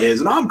Ahamkara is,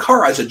 an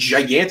Ahamkara is a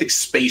gigantic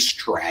space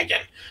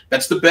dragon.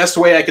 That's the best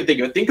way I could think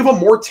of it. Think of a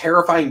more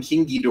terrifying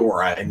King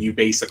Ghidorah, and you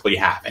basically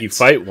have it. You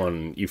fight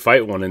one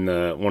in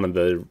one of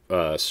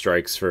the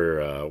strikes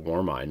for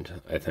Warmind,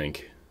 I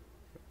think.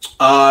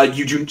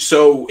 You do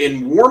so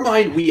in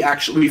Warmind.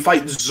 We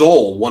fight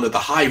Zol, one of the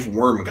Hive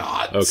Worm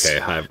gods. Okay,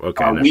 Hive.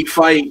 Okay, we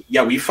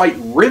fight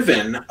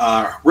Riven,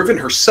 Riven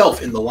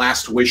herself in the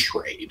Last Wish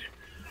raid.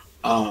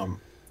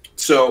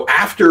 So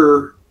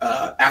after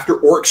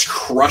Oryx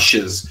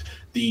crushes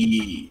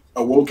the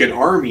Awoken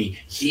army,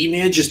 he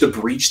manages to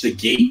breach the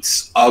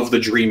gates of the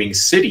Dreaming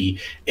City,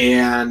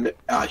 and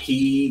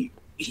he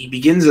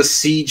begins a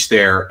siege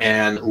there,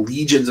 and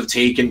legions of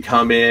Taken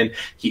come in.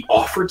 He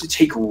offered to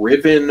take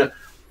Riven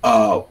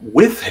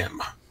with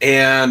him,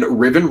 and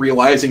Riven,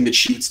 realizing that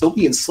she would still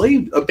be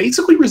enslaved,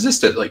 basically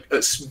resisted. Like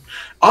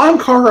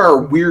Ahamkara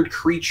are weird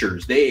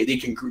creatures.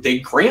 They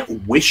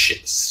grant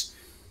wishes.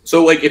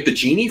 So like if the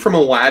genie from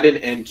Aladdin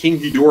and King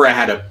Ghidorah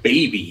had a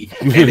baby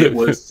and it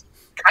was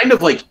kind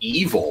of like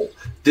evil,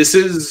 this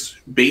is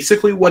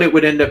basically what it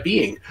would end up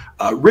being.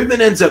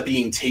 Riven ends up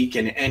being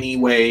taken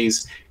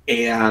anyways,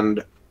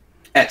 and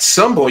at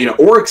some point,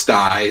 Oryx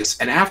dies,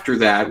 and after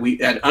that,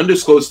 at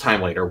undisclosed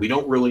time later, we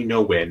don't really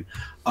know when,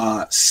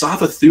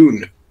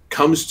 Savathun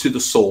comes to the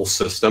Sol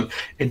System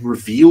and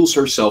reveals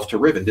herself to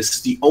Riven. This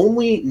is the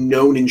only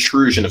known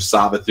intrusion of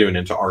Savathun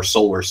into our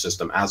solar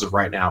system as of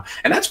right now,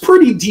 and that's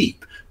pretty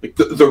deep. Like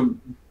the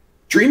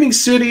Dreaming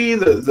City,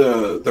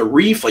 the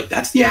reef, like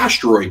that's the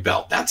asteroid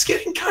belt. That's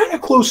getting kind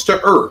of close to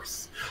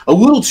Earth. A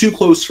little too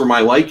close for my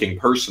liking,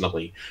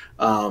 personally.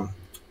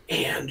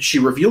 and she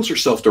reveals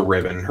herself to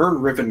Riven. Her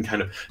and Riven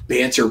kind of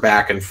banter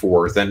back and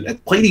forth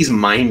and play these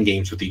mind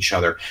games with each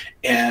other.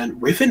 And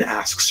Riven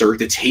asks her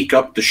to take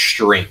up the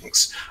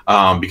strings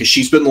because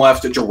she's been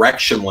left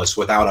directionless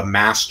without a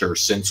master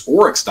since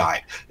Oryx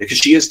died, because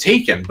she is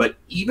taken. But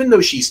even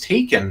though she's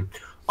taken,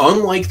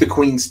 unlike the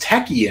Queen's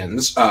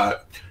Techians,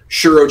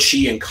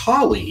 Shirochi and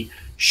Kali,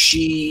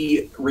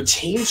 she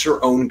retains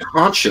her own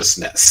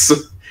consciousness.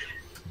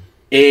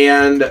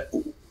 And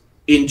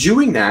in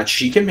doing that,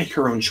 she can make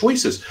her own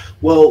choices.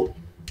 Well,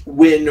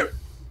 when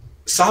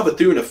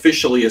Savathun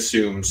officially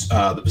assumes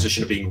the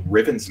position of being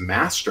Riven's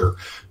master,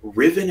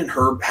 Riven and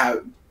her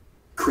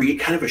create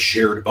kind of a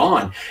shared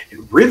bond.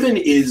 And Riven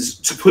is,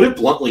 to put it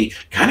bluntly,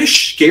 kind of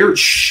scared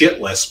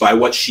shitless by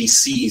what she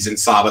sees in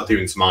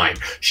Savathun's mind.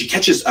 She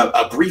catches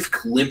a brief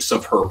glimpse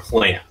of her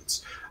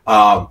plans,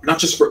 not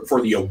just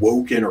for the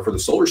Awoken or for the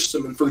Solar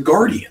System, and for the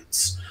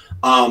Guardians.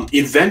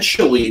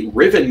 Eventually,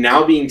 Riven,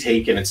 now being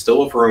taken and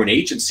still of her own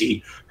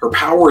agency, her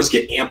powers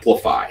get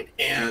amplified,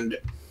 and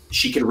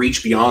she can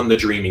reach beyond the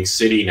Dreaming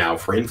City now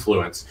for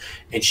influence,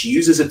 and she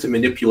uses it to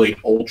manipulate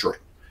Uldren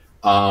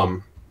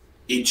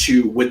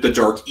with the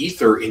Dark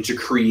Ether into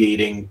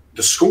creating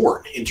the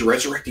Scorn, into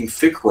resurrecting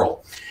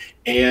Fikrul,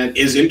 and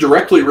is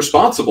indirectly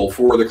responsible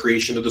for the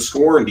creation of the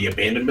Scorn, the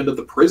abandonment of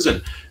the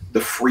prison,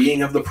 the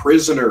freeing of the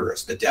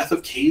prisoners, the death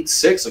of Cayde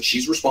 6. Like,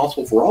 she's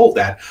responsible for all of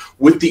that,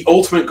 with the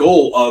ultimate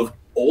goal of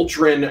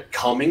Uldren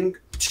coming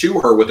to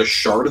her with a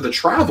shard of the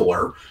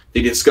Traveler that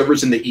he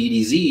discovers in the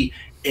EDZ,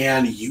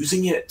 and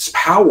using its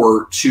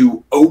power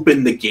to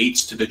open the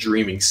gates to the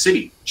Dreaming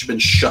City, which have been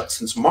shut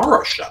since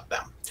Mara shut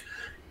them.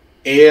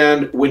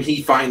 And when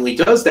he finally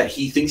does that,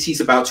 he thinks he's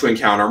about to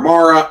encounter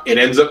Mara. It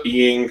ends up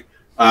being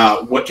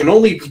what can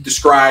only be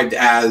described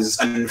as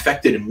an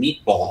infected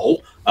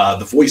meatball,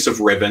 the voice of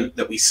Riven,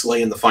 that we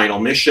slay in the final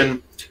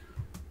mission.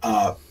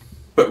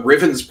 But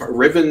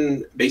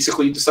Riven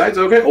basically decides,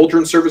 okay,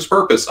 Uldren serve his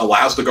purpose,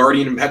 allows the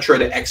Guardian and Petra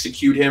to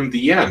execute him.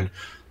 The end.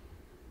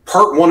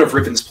 Part one of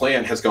Riven's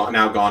plan has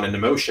now gone into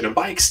motion, and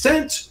by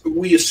extent,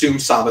 we assume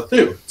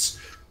Savathun's.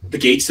 The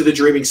gates to the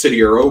Dreaming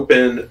City are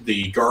open,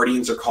 the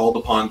Guardians are called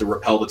upon to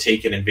repel the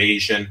Taken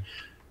invasion,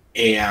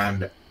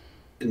 and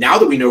now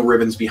that we know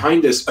Riven's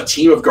behind this, a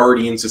team of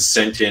Guardians is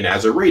sent in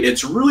as a raid.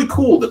 It's really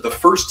cool that the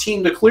first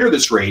team to clear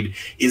this raid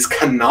is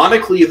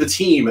canonically the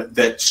team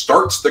that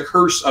starts the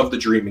curse of the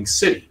Dreaming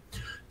City.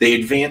 They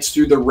advance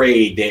through the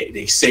raid,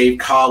 they save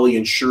Kali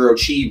and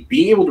Shirochi,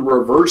 being able to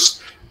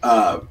reverse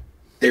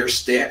their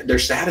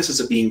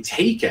statuses of being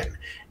taken.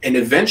 And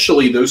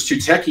eventually those two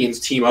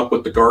Techians team up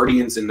with the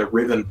Guardians in the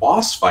Riven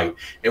boss fight.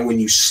 And when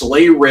you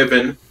slay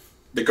Riven,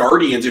 the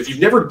Guardians, if you've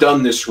never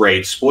done this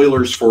raid,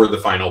 spoilers for the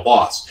final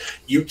boss,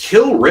 you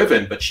kill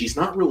Riven, but she's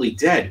not really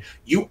dead.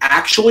 You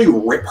actually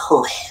rip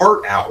her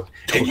heart out,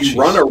 and you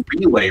run a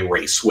relay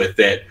race with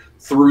it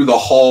through the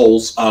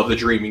halls of the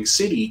Dreaming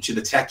City to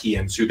the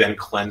Techians, who then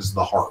cleanse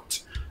the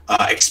heart,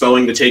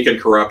 expelling the Taken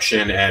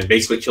corruption and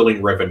basically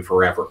killing Riven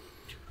forever.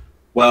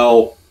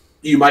 Well,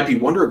 you might be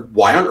wondering,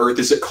 why on earth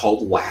is it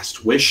called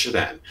Last Wish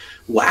then?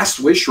 Last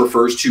Wish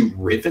refers to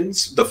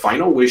the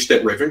final wish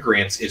that Riven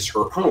grants is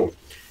her own.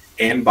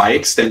 And by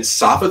extent,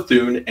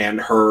 Savathun and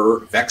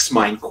her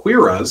Vexmind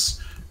Kiras,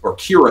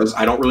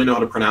 I don't really know how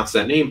to pronounce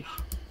that name,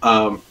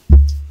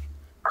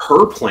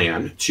 her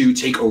plan to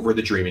take over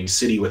the Dreaming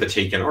City with a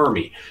Taken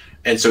army.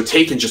 And so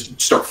Taken just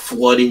start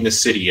flooding the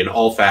city in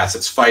all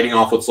facets, fighting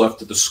off what's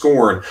left of the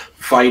Scorn,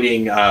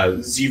 fighting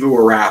Xivu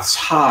Arath's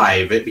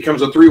Hive. It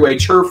becomes a three-way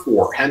turf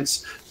war,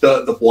 hence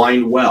the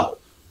Blind Well.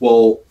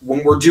 Well,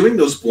 when we're doing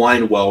those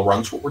Blind Well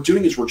runs, what we're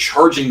doing is we're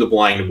charging the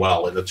Blind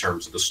Well in the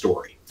terms of the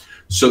story.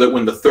 So that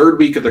when the third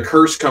week of the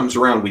curse comes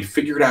around, we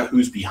figured out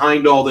who's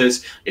behind all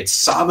this. It's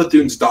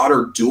Savathun's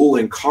daughter, Dul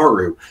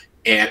Inkaru.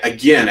 And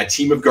again, a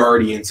team of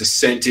Guardians is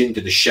sent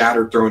into the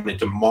Shattered Throne,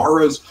 into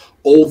Mara's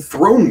old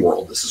throne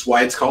world. This is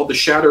why it's called the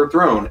Shattered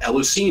Throne,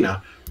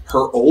 Elusina,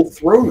 her old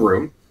throne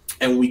room.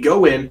 And we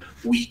go in,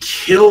 we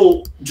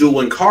kill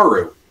Dul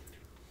Inkaru.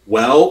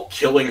 Well,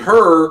 killing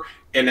her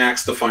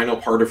enacts the final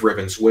part of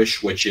Riven's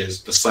wish, which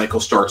is the cycle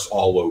starts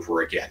all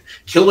over again.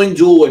 Killing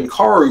Dul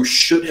Inkaru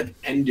should have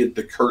ended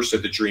the curse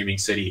of the Dreaming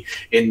City.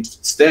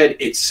 Instead,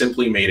 it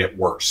simply made it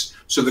worse.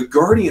 So the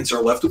Guardians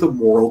are left with a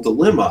moral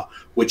dilemma,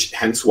 which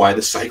hence why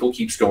the cycle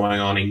keeps going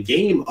on in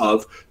game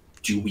of,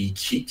 do we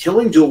keep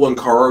killing Dul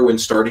Inkaru and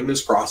starting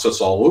this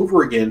process all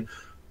over again?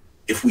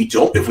 If we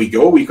go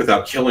a week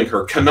without killing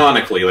her,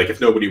 canonically, like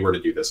if nobody were to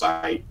do this,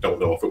 I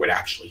don't know if it would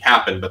actually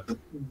happen, but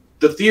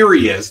the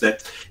theory is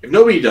that if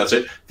nobody does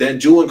it, then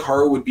Dul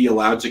Inkaru would be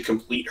allowed to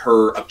complete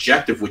her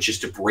objective, which is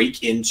to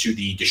break into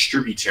the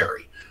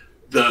Distributary,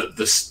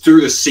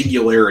 through the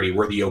Singularity,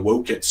 where the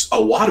Awokens, a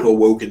lot of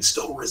Awoken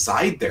still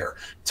reside there.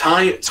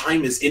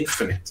 Time is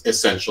infinite,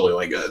 essentially.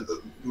 Like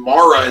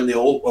Mara and the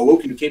old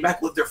Awoken who came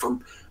back lived there for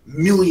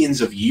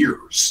millions of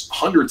years,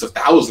 hundreds of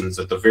thousands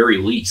at the very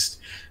least,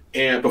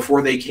 and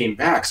before they came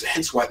back. So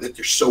hence why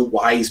they're so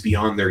wise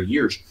beyond their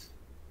years.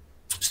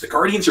 So the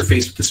Guardians are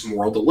faced with this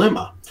moral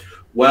dilemma.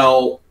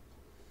 Well,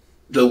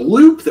 the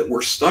loop that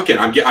we're stuck in,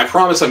 I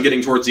promise I'm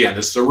getting towards the end.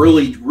 This is a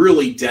really,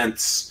 really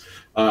dense.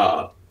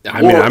 I'm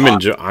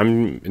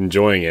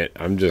enjoying it.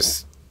 I'm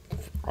just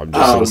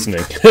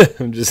listening.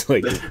 I'm just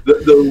like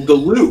the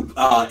loop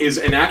is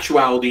in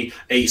actuality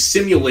a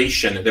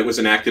simulation that was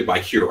enacted by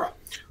Hera,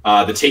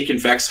 the Taken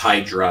Vex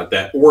Hydra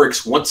that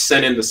Oryx once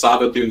sent into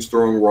Savathun's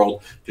throne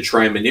world to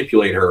try and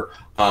manipulate her.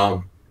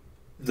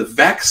 The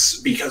Vex,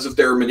 because of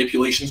their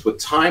manipulations with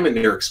time and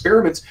their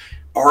experiments,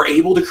 are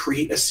able to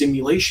create a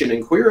simulation,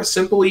 and Quira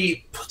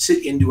simply puts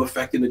it into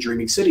effect in the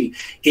Dreaming City,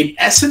 in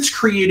essence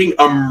creating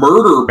a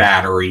murder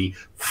battery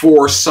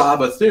for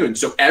Savathun.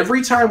 So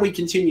every time we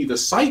continue the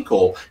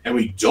cycle and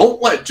we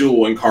don't let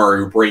Duel and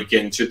Karu break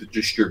into the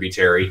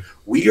distributary,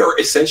 we are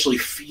essentially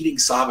feeding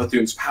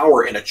Savathun's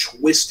power in a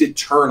twisted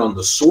turn on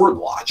the sword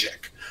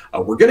logic.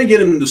 We're going to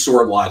get into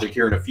sword logic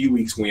here in a few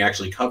weeks when we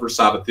actually cover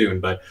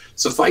Savathun, but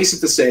suffice it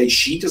to say,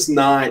 she doesn't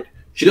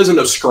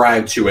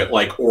ascribe to it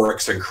like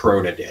Oryx and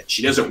Crota did.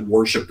 She doesn't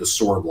worship the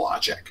sword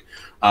logic.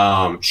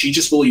 She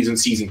just believes in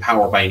seizing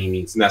power by any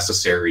means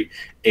necessary.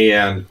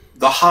 And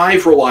the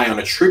Hive rely on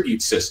a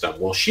tribute system.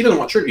 Well, she doesn't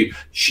want tribute.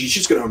 She's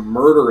just going to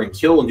murder and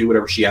kill and do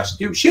whatever she has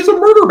to do. She has a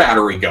murder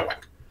battery going.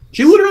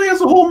 She literally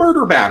has a whole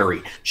murder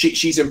battery.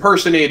 She's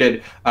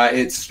impersonated.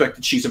 It's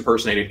suspected she's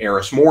impersonated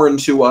Eris Morn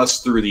to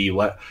us through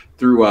the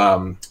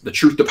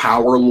Truth to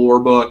Power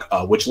lore book,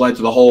 which led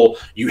to the whole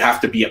you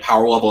have to be at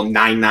power level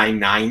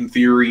 999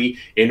 theory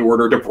in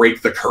order to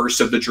break the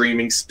curse of the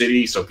Dreaming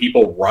City. So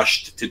people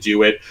rushed to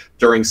do it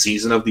during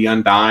Season of the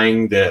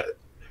Undying. The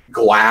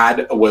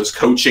Glad was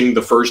coaching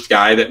the first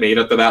guy that made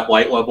it to that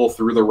light level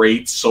through the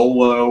raid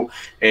solo,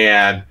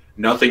 and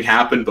nothing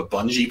happened, but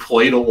Bungie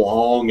played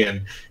along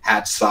and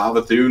had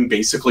Savathun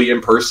basically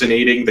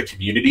impersonating the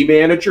community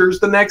managers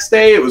the next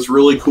day. It was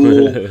really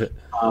cool.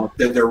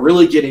 That they're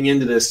really getting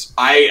into this.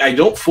 I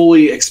don't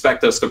fully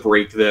expect us to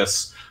break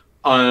this.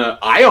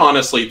 I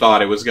honestly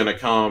thought it was going to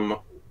come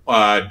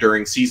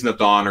during Season of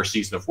Dawn or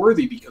Season of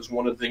Worthy, because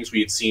one of the things we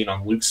had seen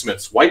on Luke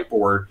Smith's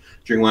whiteboard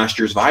during last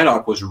year's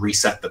Vidoc was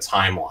reset the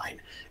timeline.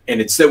 And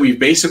instead, we've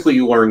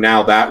basically learned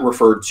now that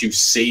referred to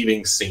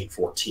saving Saint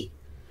 14.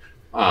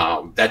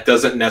 That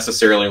doesn't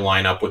necessarily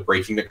line up with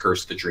breaking the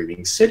curse of the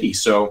Dreaming City.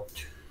 So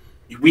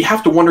we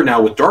have to wonder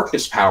now with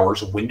darkness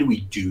powers, when do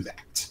we do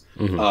that?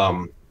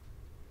 Mm-hmm.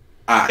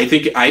 I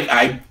think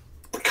I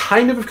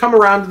kind of have come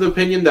around to the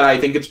opinion that I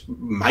think it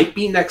might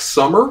be next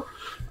summer.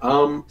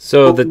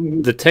 So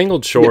the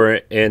Tangled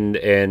Shore and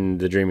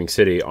the Dreaming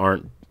City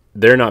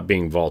they're not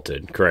being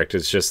vaulted, correct?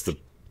 It's just the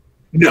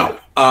No,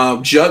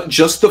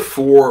 just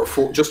four of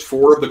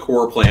the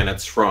core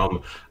planets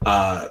from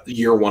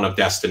year one of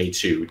Destiny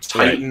 2.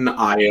 Titan,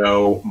 right.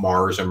 Io,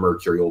 Mars, and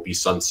Mercury will be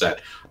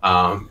sunset.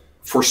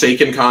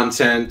 Forsaken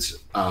content.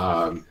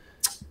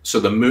 So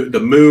the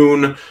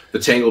moon, the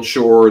Tangled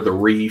Shore, the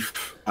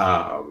Reef,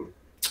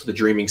 the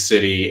Dreaming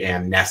City,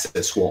 and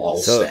Nessus will all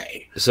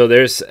stay. So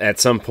there's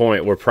at some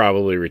point we're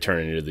probably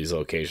returning to these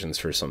locations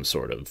for some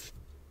sort of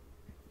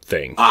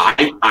thing.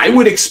 I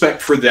would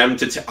expect for them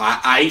to.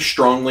 I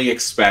strongly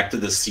expect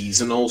the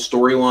seasonal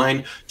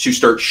storyline to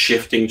start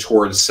shifting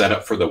towards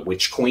setup for the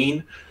Witch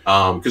Queen.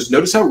 Because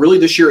notice how really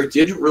this year it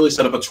didn't really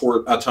set up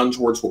a ton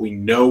towards what we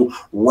know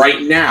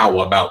right now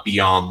about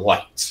Beyond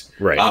Light.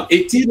 Right.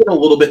 It did in a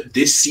little bit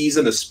this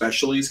season,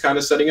 especially is kind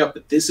of setting up.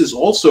 But this is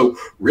also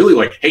really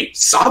like, hey,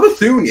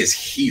 Savathun is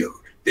here.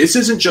 This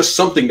isn't just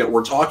something that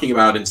we're talking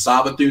about in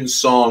Savathun's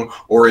song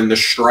or in the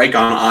strike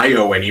on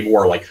Io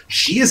anymore. Like,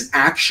 she is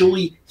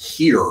actually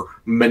here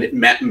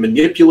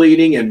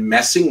manipulating and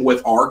messing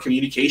with our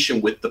communication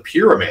with the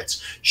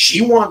pyramids.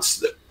 She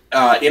wants,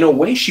 in a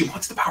way, she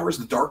wants the powers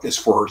of the darkness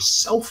for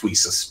herself, we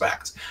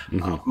suspect.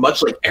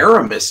 Much like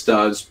Aramis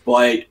does,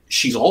 but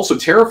she's also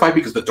terrified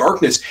because the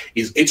darkness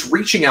it's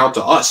reaching out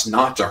to us,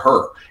 not to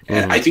her.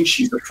 And I think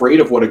she's afraid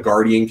of what a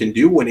Guardian can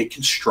do when it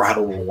can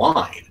straddle the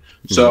line.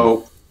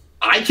 So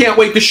I can't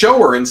wait to show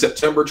her in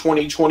September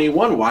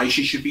 2021 why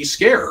she should be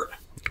scared.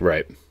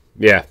 Right.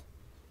 Yeah.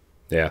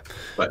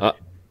 But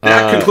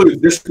that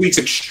concludes this week's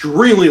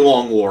extremely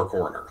long lore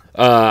corner.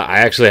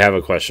 I actually have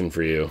a question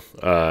for you.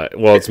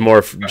 Well, it's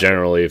more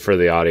generally for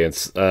the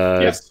audience.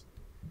 Yes.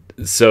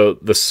 So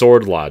the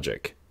sword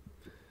logic.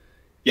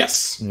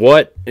 Yes.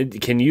 What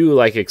can you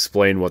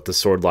explain what the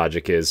sword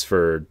logic is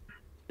for?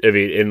 I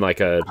mean, in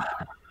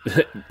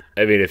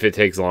I mean, if it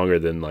takes longer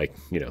than I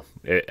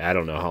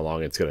don't know how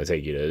long it's going to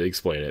take you to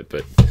explain it,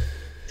 but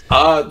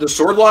the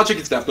sword logic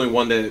is definitely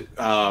one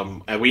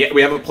that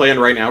we have a plan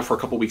right now for a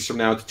couple weeks from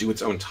now to do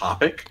its own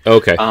topic.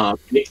 Okay.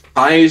 It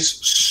ties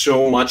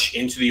so much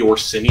into the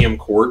Orsinium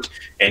court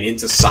and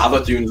into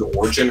Savathun's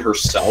origin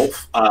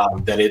herself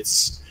that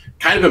it's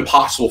kind of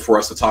impossible for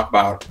us to talk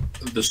about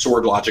the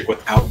sword logic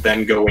without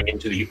then going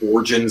into the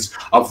origins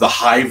of the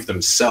Hive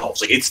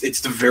themselves.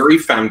 It's the very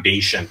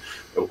foundation,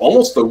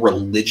 almost the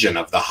religion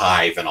of the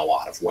Hive in a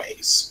lot of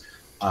ways.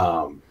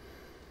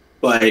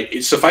 But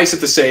suffice it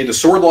to say, the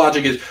sword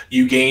logic is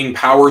you gain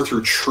power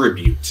through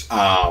tribute,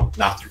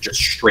 not through just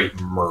straight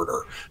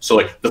murder. So,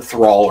 like the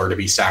thrall are to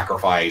be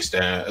sacrificed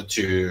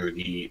to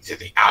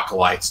the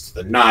acolytes, to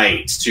the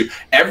knights, to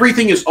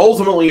everything is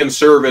ultimately in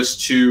service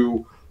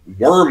to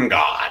worm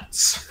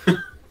gods,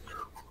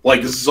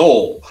 like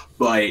Zol.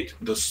 But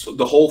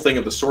the whole thing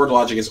of the sword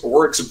logic is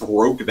Oryx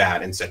broke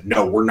that and said,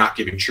 no, we're not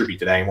giving tribute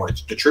to that anymore.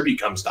 The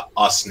tribute comes to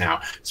us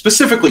now,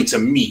 specifically to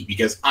me,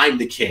 because I'm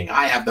the king.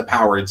 I have the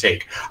power to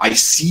take. I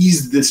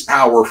seized this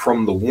power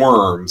from the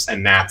worms,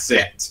 and that's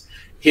it.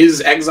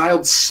 His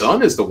exiled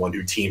son is the one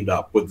who teamed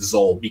up with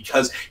Zol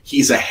because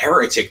he's a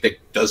heretic that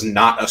does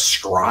not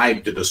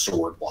ascribe to the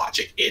sword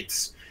logic.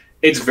 It's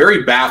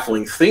very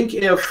baffling. Think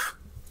if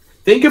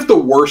the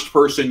worst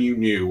person you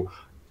knew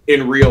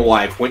in real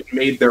life went and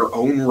made their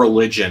own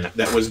religion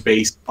that was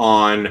based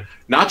on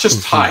not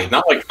just tithe,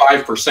 not like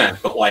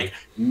 5%, but like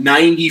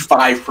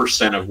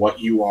 95% of what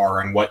you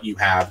are and what you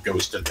have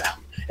goes to them.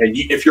 And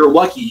if you're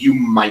lucky, you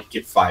might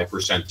get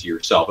 5% to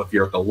yourself if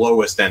you're at the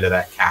lowest end of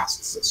that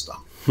caste system.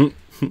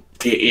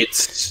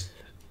 It's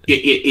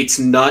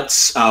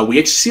nuts. We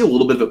actually see a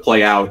little bit of it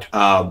play out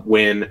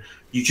when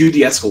you do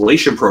the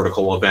escalation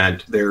protocol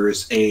event.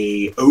 There's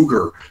a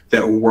ogre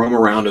that will roam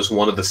around as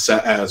one of the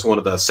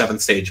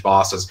 7th stage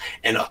bosses,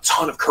 and a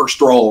ton of cursed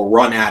thrall will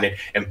run at it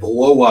and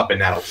blow up,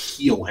 and that'll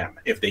heal him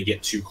if they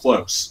get too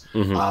close.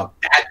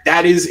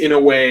 That is, in a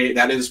way,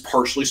 that is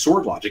partially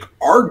sword logic.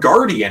 Our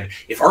guardian,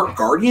 if our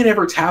guardian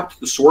ever tapped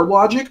the sword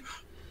logic,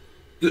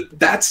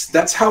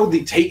 that's how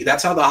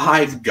the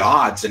Hive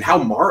gods and how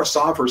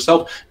Marasov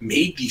herself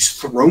made these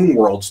throne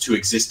worlds to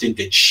exist and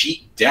to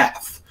cheat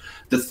death.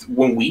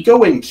 When we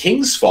go in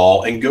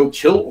Kingsfall and go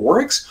kill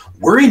Oryx,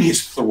 we're in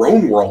his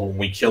throne world when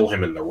we kill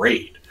him in the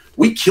raid.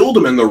 We killed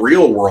him in the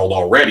real world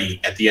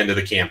already at the end of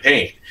the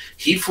campaign.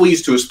 He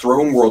flees to his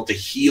throne world to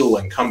heal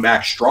and come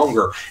back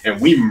stronger, and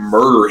we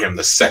murder him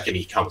the second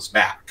he comes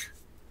back.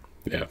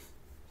 Yeah.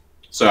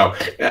 So,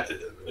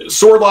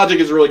 sword logic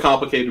is really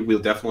complicated. We'll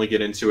definitely get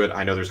into it.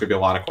 I know there's going to be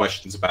a lot of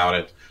questions about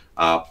it,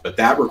 but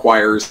that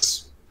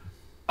requires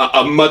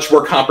a much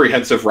more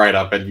comprehensive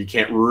write-up, and you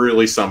can't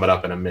really sum it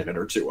up in a minute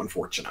or two,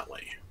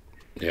 unfortunately.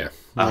 Yeah.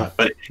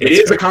 But it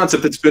is a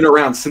concept that's been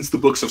around since the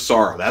Books of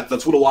Sorrow.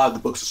 That's what a lot of the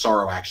Books of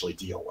Sorrow actually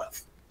deal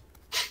with.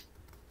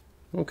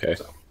 Okay.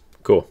 So.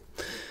 Cool.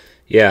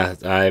 Yeah,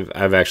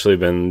 I've actually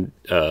been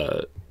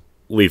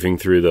leafing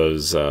through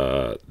those.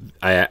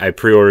 I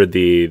pre-ordered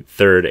the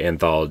 3rd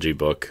anthology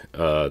book,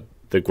 the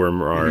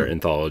Grimoire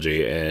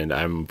anthology, and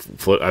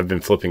I've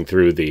been flipping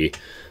through the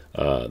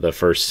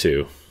first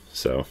 2.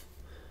 So.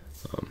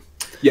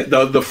 Yeah,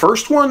 the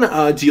first one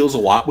deals a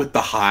lot with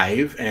the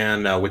Hive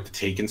and with the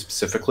Taken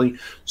specifically.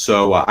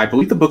 So I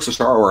believe the Books of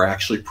Sorrow are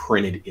actually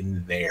printed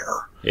in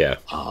there. Yeah.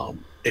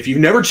 If you've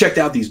never checked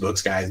out these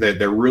books, guys,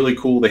 they're really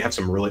cool. They have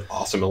some really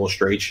awesome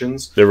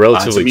illustrations. They're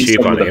relatively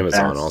cheap on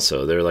Amazon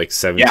also. They're like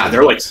 $17. Yeah,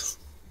 they're like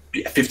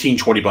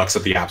 $15-20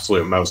 at the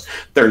absolute most.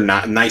 They're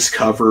not nice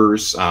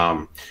covers.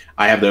 I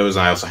have those.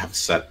 I also have a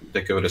set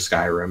that go to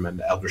Skyrim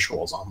and Elder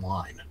Scrolls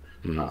Online.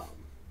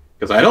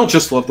 Because I don't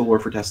just love the lore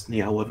for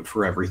Destiny, I love it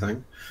for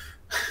everything.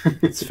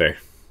 It's fair.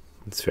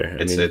 It's fair.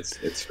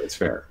 It's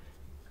fair.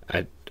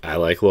 I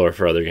like lore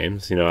for other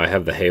games. You know, I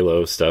have the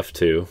Halo stuff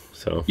too.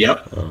 So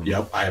Yep.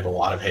 I have a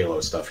lot of Halo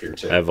stuff here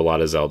too. I have a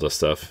lot of Zelda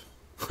stuff.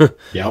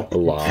 Yep. A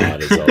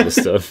lot of Zelda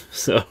stuff.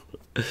 So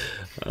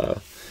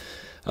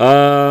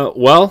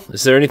well,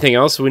 is there anything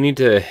else we need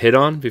to hit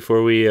on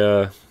before we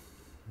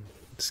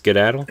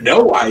skedaddle?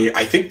 No,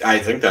 I think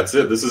that's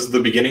it. This is the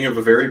beginning of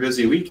a very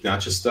busy week,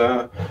 not just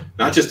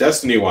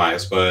Destiny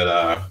wise,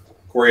 but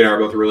Corey and I are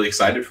both really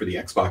excited for the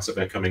Xbox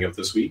event coming up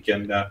this week,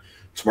 and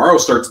tomorrow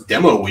starts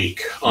demo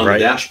week on the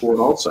dashboard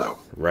also.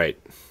 Right.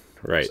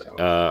 So,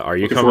 are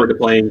you looking forward to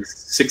playing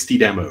 60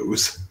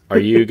 demos? Are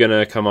you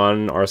gonna come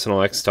on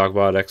Arsenal X to talk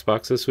about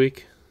Xbox this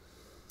week?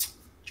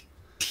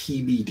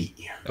 TBD.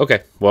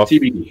 Okay. Well,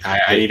 TBD.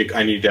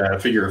 I need to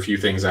figure a few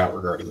things out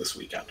regarding this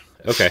weekend.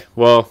 Okay.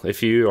 Well,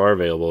 if you are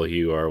available,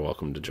 you are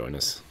welcome to join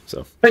us.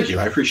 So thank you.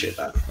 I appreciate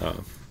that.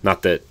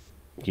 Not that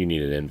you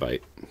need an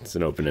invite. It's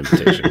an open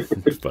invitation.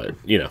 But,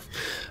 you know.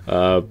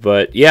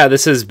 But, yeah,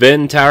 this has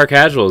been Tower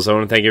Casuals. I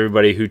want to thank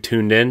everybody who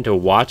tuned in to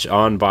watch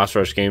on Boss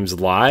Rush Games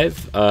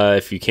live.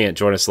 If you can't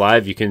join us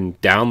live, you can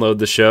download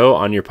the show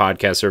on your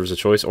podcast service of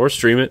choice or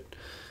stream it.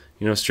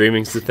 You know,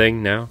 streaming's the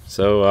thing now.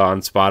 So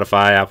on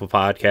Spotify, Apple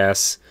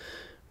Podcasts,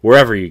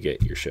 wherever you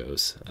get your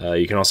shows.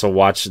 You can also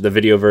watch the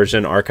video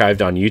version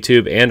archived on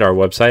YouTube and our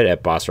website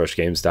at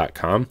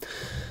bossrushgames.com.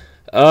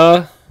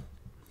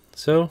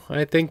 So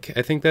I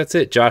think that's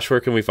it. Josh, where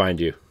can we find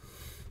you?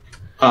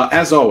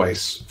 As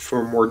always,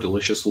 for more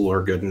delicious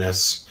lore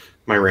goodness,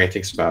 my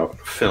rantings about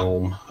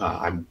film.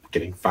 I'm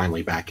getting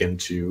finally back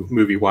into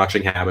movie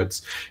watching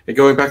habits and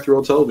going back through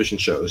old television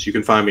shows. You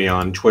can find me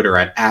on Twitter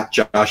at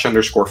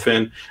 @Josh_Finn.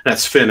 And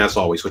that's Finn, as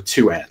always, with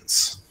 2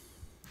 N's.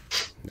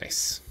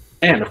 Nice.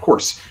 And, of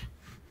course,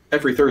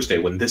 every Thursday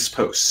when this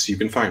posts, you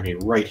can find me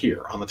right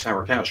here on the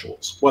Tower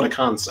Casuals. What a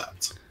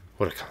concept.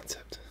 What a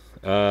concept.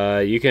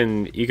 You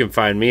can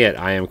find me at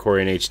I am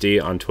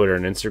CorianHD on Twitter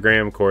and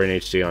Instagram,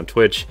 CorianHD on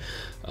Twitch.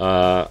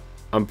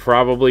 I'm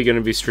probably going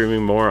to be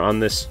streaming more on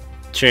this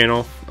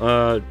channel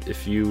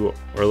if you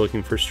are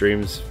looking for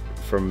streams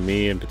from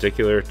me in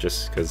particular,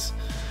 just because,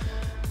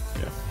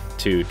 you know,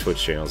 2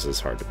 Twitch channels is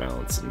hard to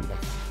balance and,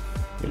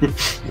 you know,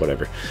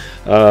 whatever.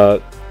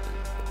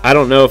 I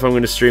don't know if I'm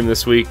going to stream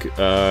this week,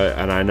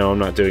 and I know I'm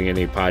not doing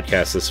any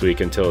podcasts this week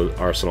until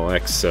Arsenal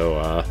X,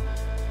 so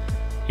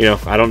you know,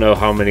 I don't know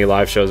how many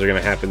live shows are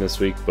going to happen this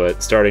week,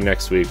 but starting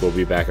next week, we'll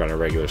be back on a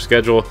regular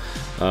schedule.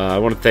 I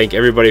want to thank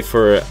everybody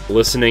for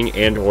listening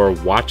and or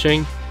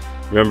watching.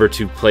 Remember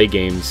to play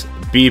games,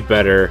 be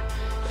better,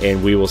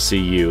 and we will see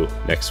you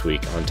next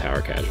week on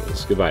Tower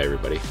Casuals. Goodbye,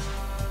 everybody.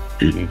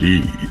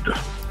 Indeed.